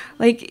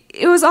 Like,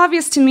 it was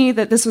obvious to me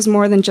that this was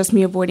more than just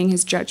me avoiding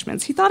his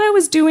judgments. He thought I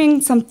was doing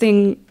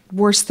something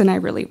worse than I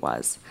really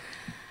was.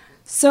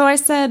 So I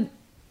said,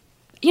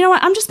 "You know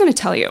what, I'm just going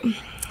to tell you."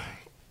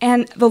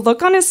 And the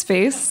look on his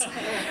face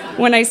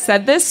when I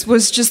said this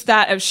was just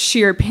that of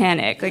sheer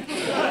panic. Like,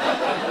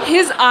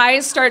 his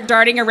eyes start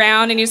darting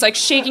around, and he's, like,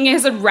 shaking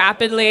his head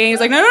rapidly. He's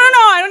like, no,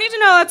 I don't need to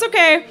know, that's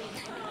okay.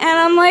 And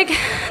I'm like,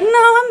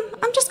 "No,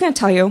 I'm just going to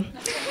tell you."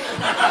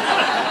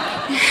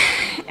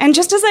 And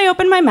just as I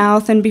opened my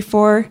mouth and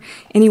before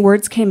any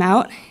words came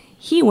out,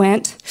 he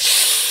went,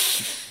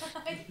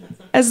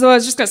 as though I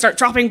was just going to start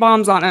dropping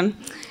bombs on him.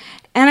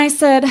 And I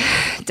said,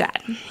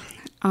 "Dad,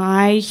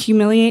 I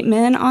humiliate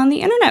men on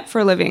the internet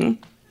for a living."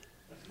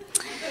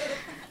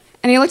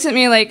 And he looked at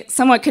me like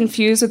somewhat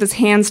confused with his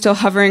hand still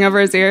hovering over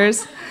his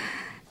ears.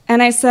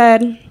 And I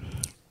said,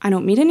 "I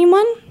don't meet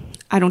anyone.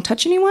 I don't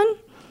touch anyone.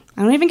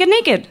 I don't even get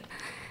naked."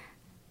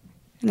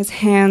 And his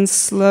hands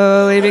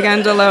slowly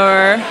began to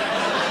lower.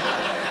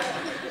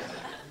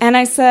 And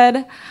I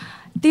said,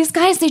 "These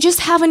guys, they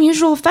just have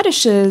unusual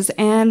fetishes,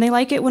 and they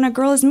like it when a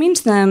girl is mean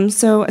to them.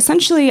 So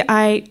essentially,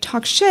 I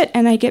talk shit,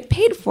 and I get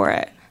paid for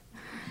it."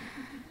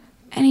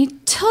 And he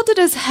tilted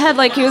his head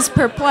like he was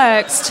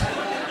perplexed.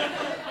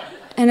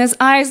 And his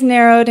eyes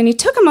narrowed, and he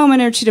took a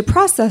moment or two to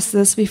process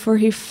this before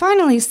he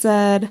finally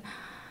said,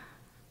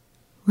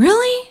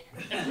 "Really?"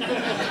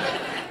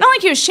 Not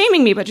like he was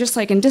shaming me, but just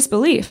like in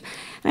disbelief.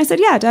 And I said,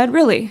 "Yeah, Dad,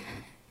 really."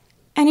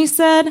 And he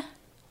said,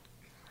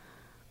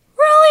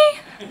 "Really?"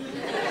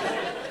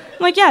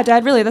 I'm like, "Yeah,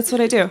 Dad, really, that's what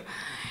I do."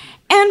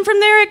 And from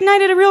there, it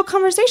ignited a real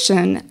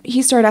conversation.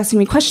 He started asking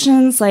me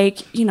questions like,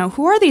 you know,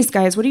 "Who are these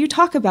guys? What do you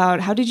talk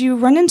about? How did you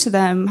run into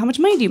them? How much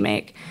money do you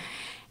make?"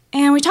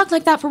 And we talked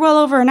like that for well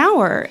over an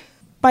hour.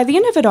 By the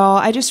end of it all,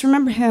 I just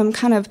remember him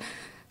kind of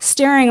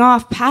staring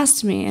off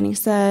past me, and he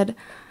said,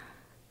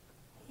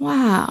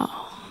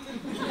 "Wow,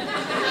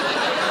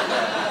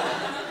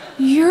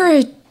 you're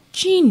a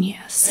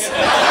genius."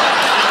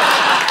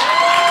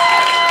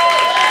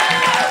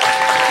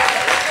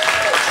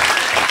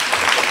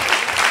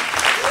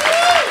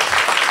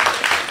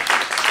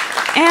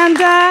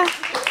 And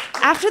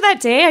after that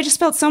day, I just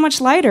felt so much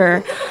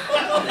lighter.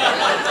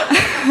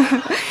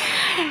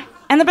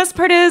 And the best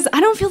part is, I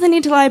don't feel the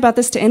need to lie about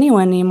this to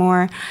anyone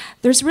anymore.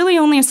 There's really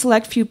only a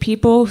select few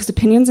people whose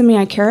opinions of me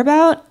I care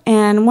about,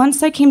 and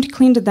once I came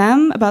clean to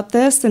them about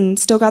this and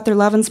still got their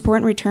love and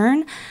support in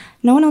return,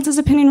 no one else's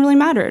opinion really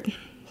mattered.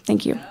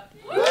 Thank you.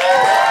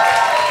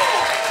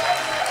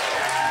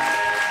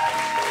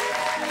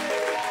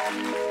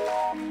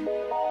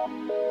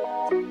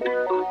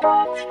 Before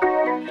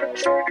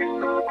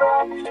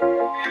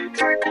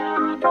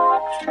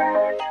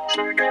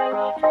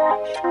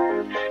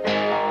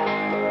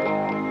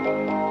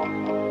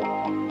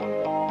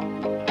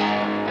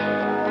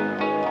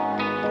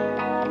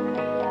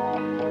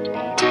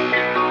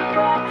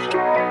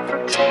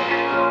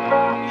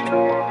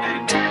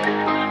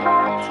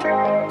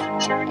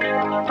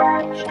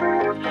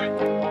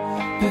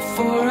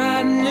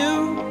I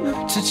knew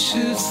to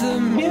choose the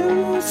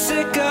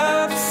music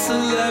of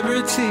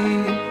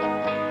celebrity,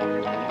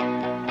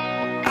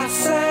 I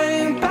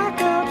sang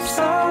backups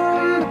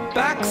on the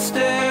back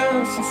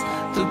stairs,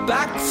 the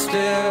back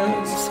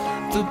stairs,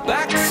 the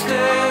back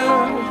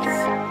stairs.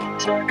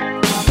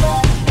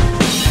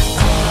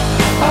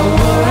 I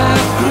wore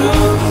out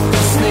groove,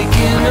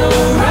 sneaking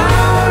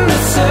around the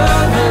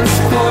servants'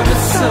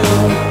 quarters, so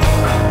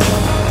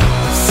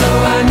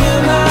I knew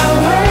my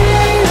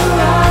way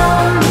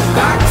around the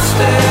back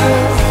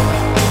stairs.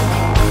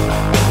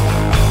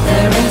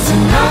 There is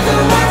another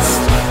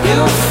west,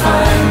 you'll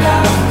find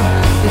out.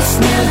 It's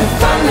near the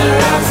Thunder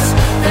House.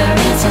 There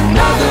is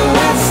another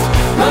west,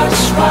 much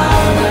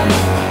wilder.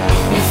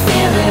 You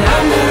feel it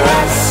under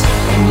us,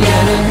 and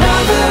yet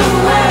another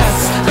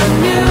west, a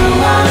new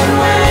one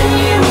when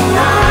you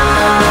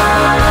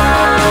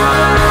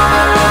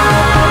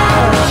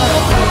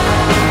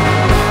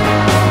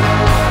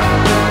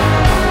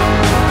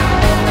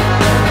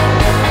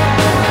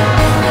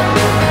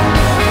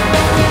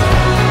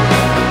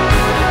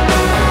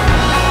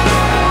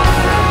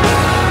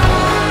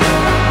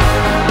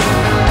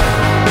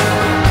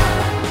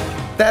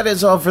That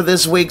is all for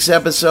this week's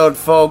episode,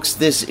 folks.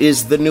 This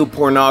is The New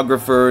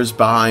Pornographers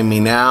behind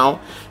me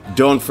now.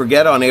 Don't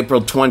forget, on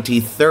April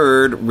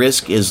 23rd,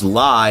 Risk is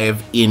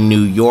live in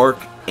New York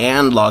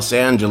and Los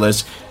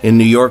Angeles. In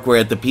New York, we're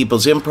at the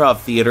People's Improv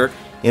Theater.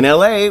 In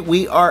LA,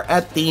 we are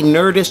at the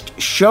Nerdist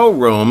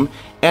Showroom.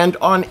 And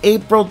on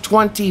April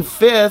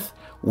 25th,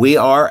 we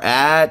are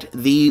at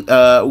the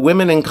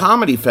Women in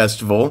Comedy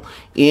Festival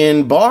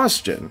in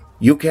Boston.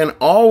 You can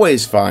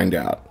always find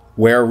out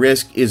where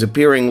Risk is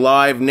appearing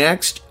live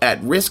next at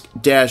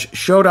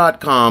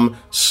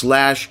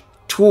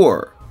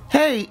risk-show.com/tour.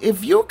 Hey,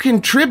 if you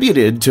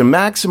contributed to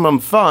Maximum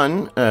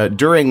Fun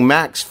during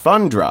Max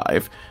Fun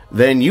Drive,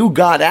 then you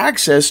got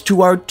access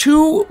to our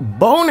 2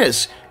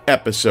 bonus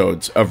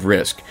episodes of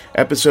Risk,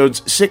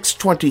 episodes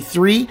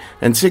 623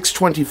 and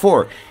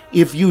 624.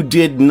 If you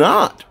did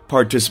not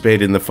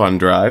participate in the Fun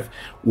Drive,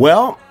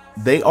 well,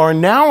 they are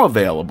now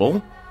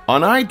available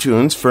on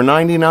iTunes for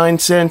 99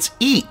 cents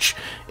each.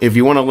 If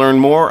you want to learn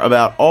more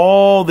about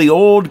all the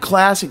old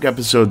classic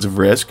episodes of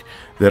Risk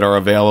that are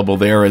available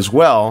there as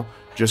well,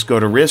 just go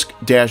to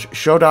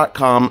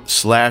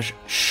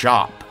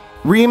risk-show.com/shop.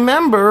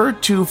 Remember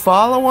to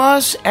follow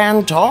us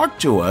and talk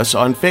to us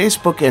on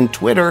Facebook and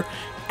Twitter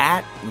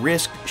at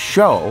Risk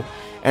Show.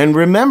 And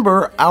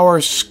remember,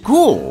 our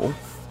school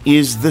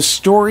is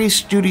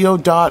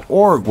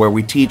thestorystudio.org, where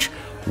we teach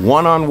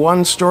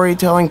one-on-one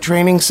storytelling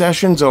training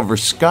sessions over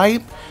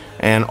Skype,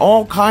 and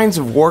all kinds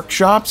of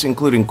workshops,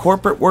 including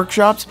corporate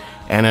workshops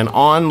and an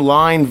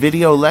online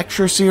video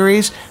lecture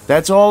series.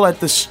 That's all at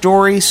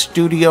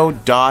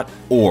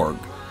thestorystudio.org.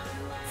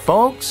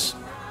 Folks,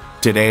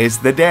 today's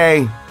the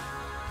day.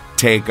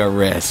 Take a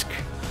risk.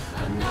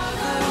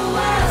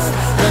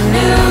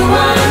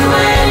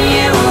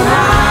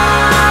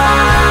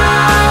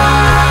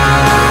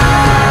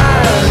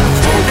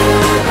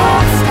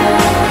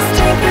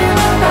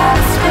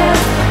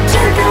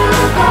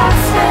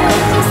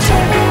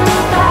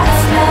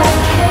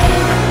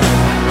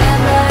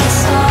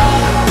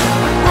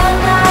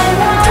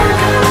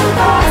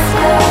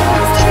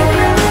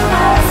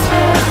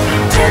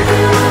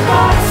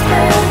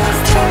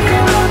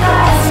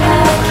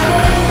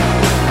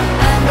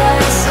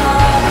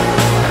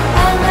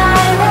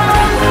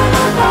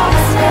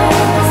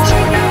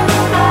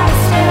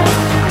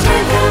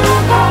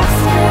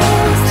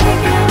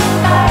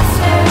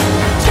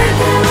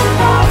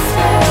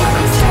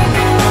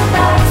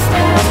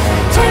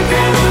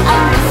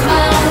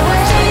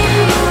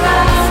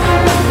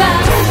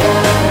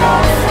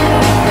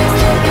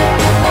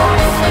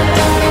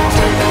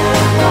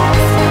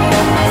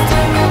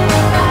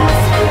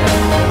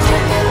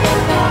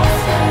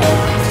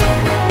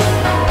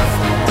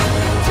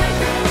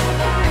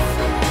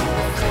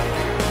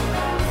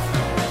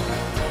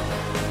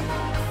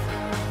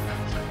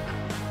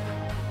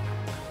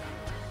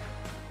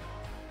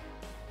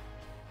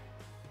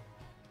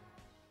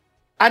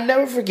 I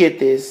never forget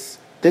this.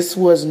 This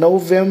was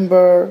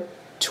November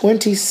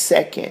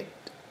 22nd,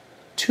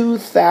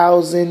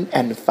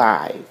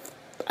 2005.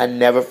 I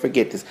never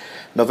forget this.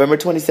 November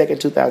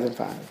 22nd,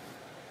 2005.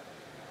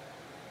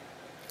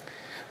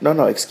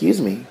 No,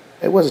 excuse me.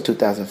 It wasn't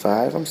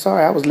 2005. I'm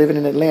sorry. I was living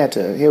in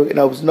Atlanta. It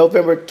was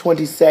November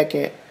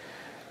 22nd,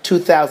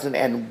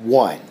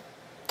 2001.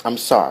 I'm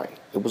sorry.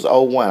 It was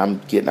 01.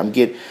 I'm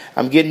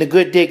getting the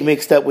good dick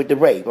mixed up with the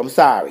rape. I'm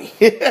sorry.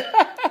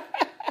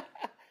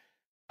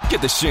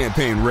 Get the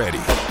champagne ready.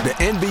 The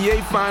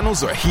NBA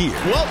Finals are here.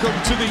 Welcome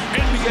to the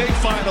NBA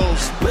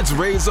Finals. Let's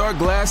raise our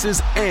glasses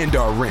and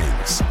our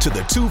rings to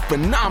the two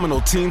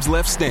phenomenal teams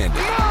left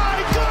standing.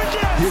 My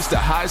goodness! Here's to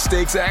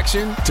high-stakes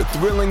action, to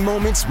thrilling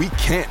moments we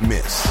can't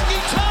miss. He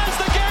ties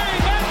the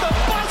game at the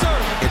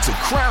buzzer! And to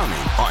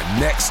crowning our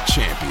next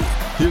champion.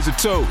 Here's a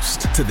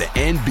toast to the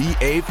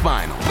NBA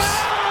Finals.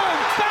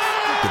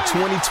 The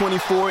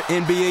 2024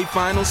 NBA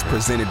Finals,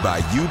 presented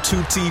by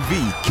YouTube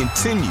TV,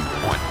 continue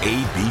on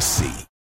ABC.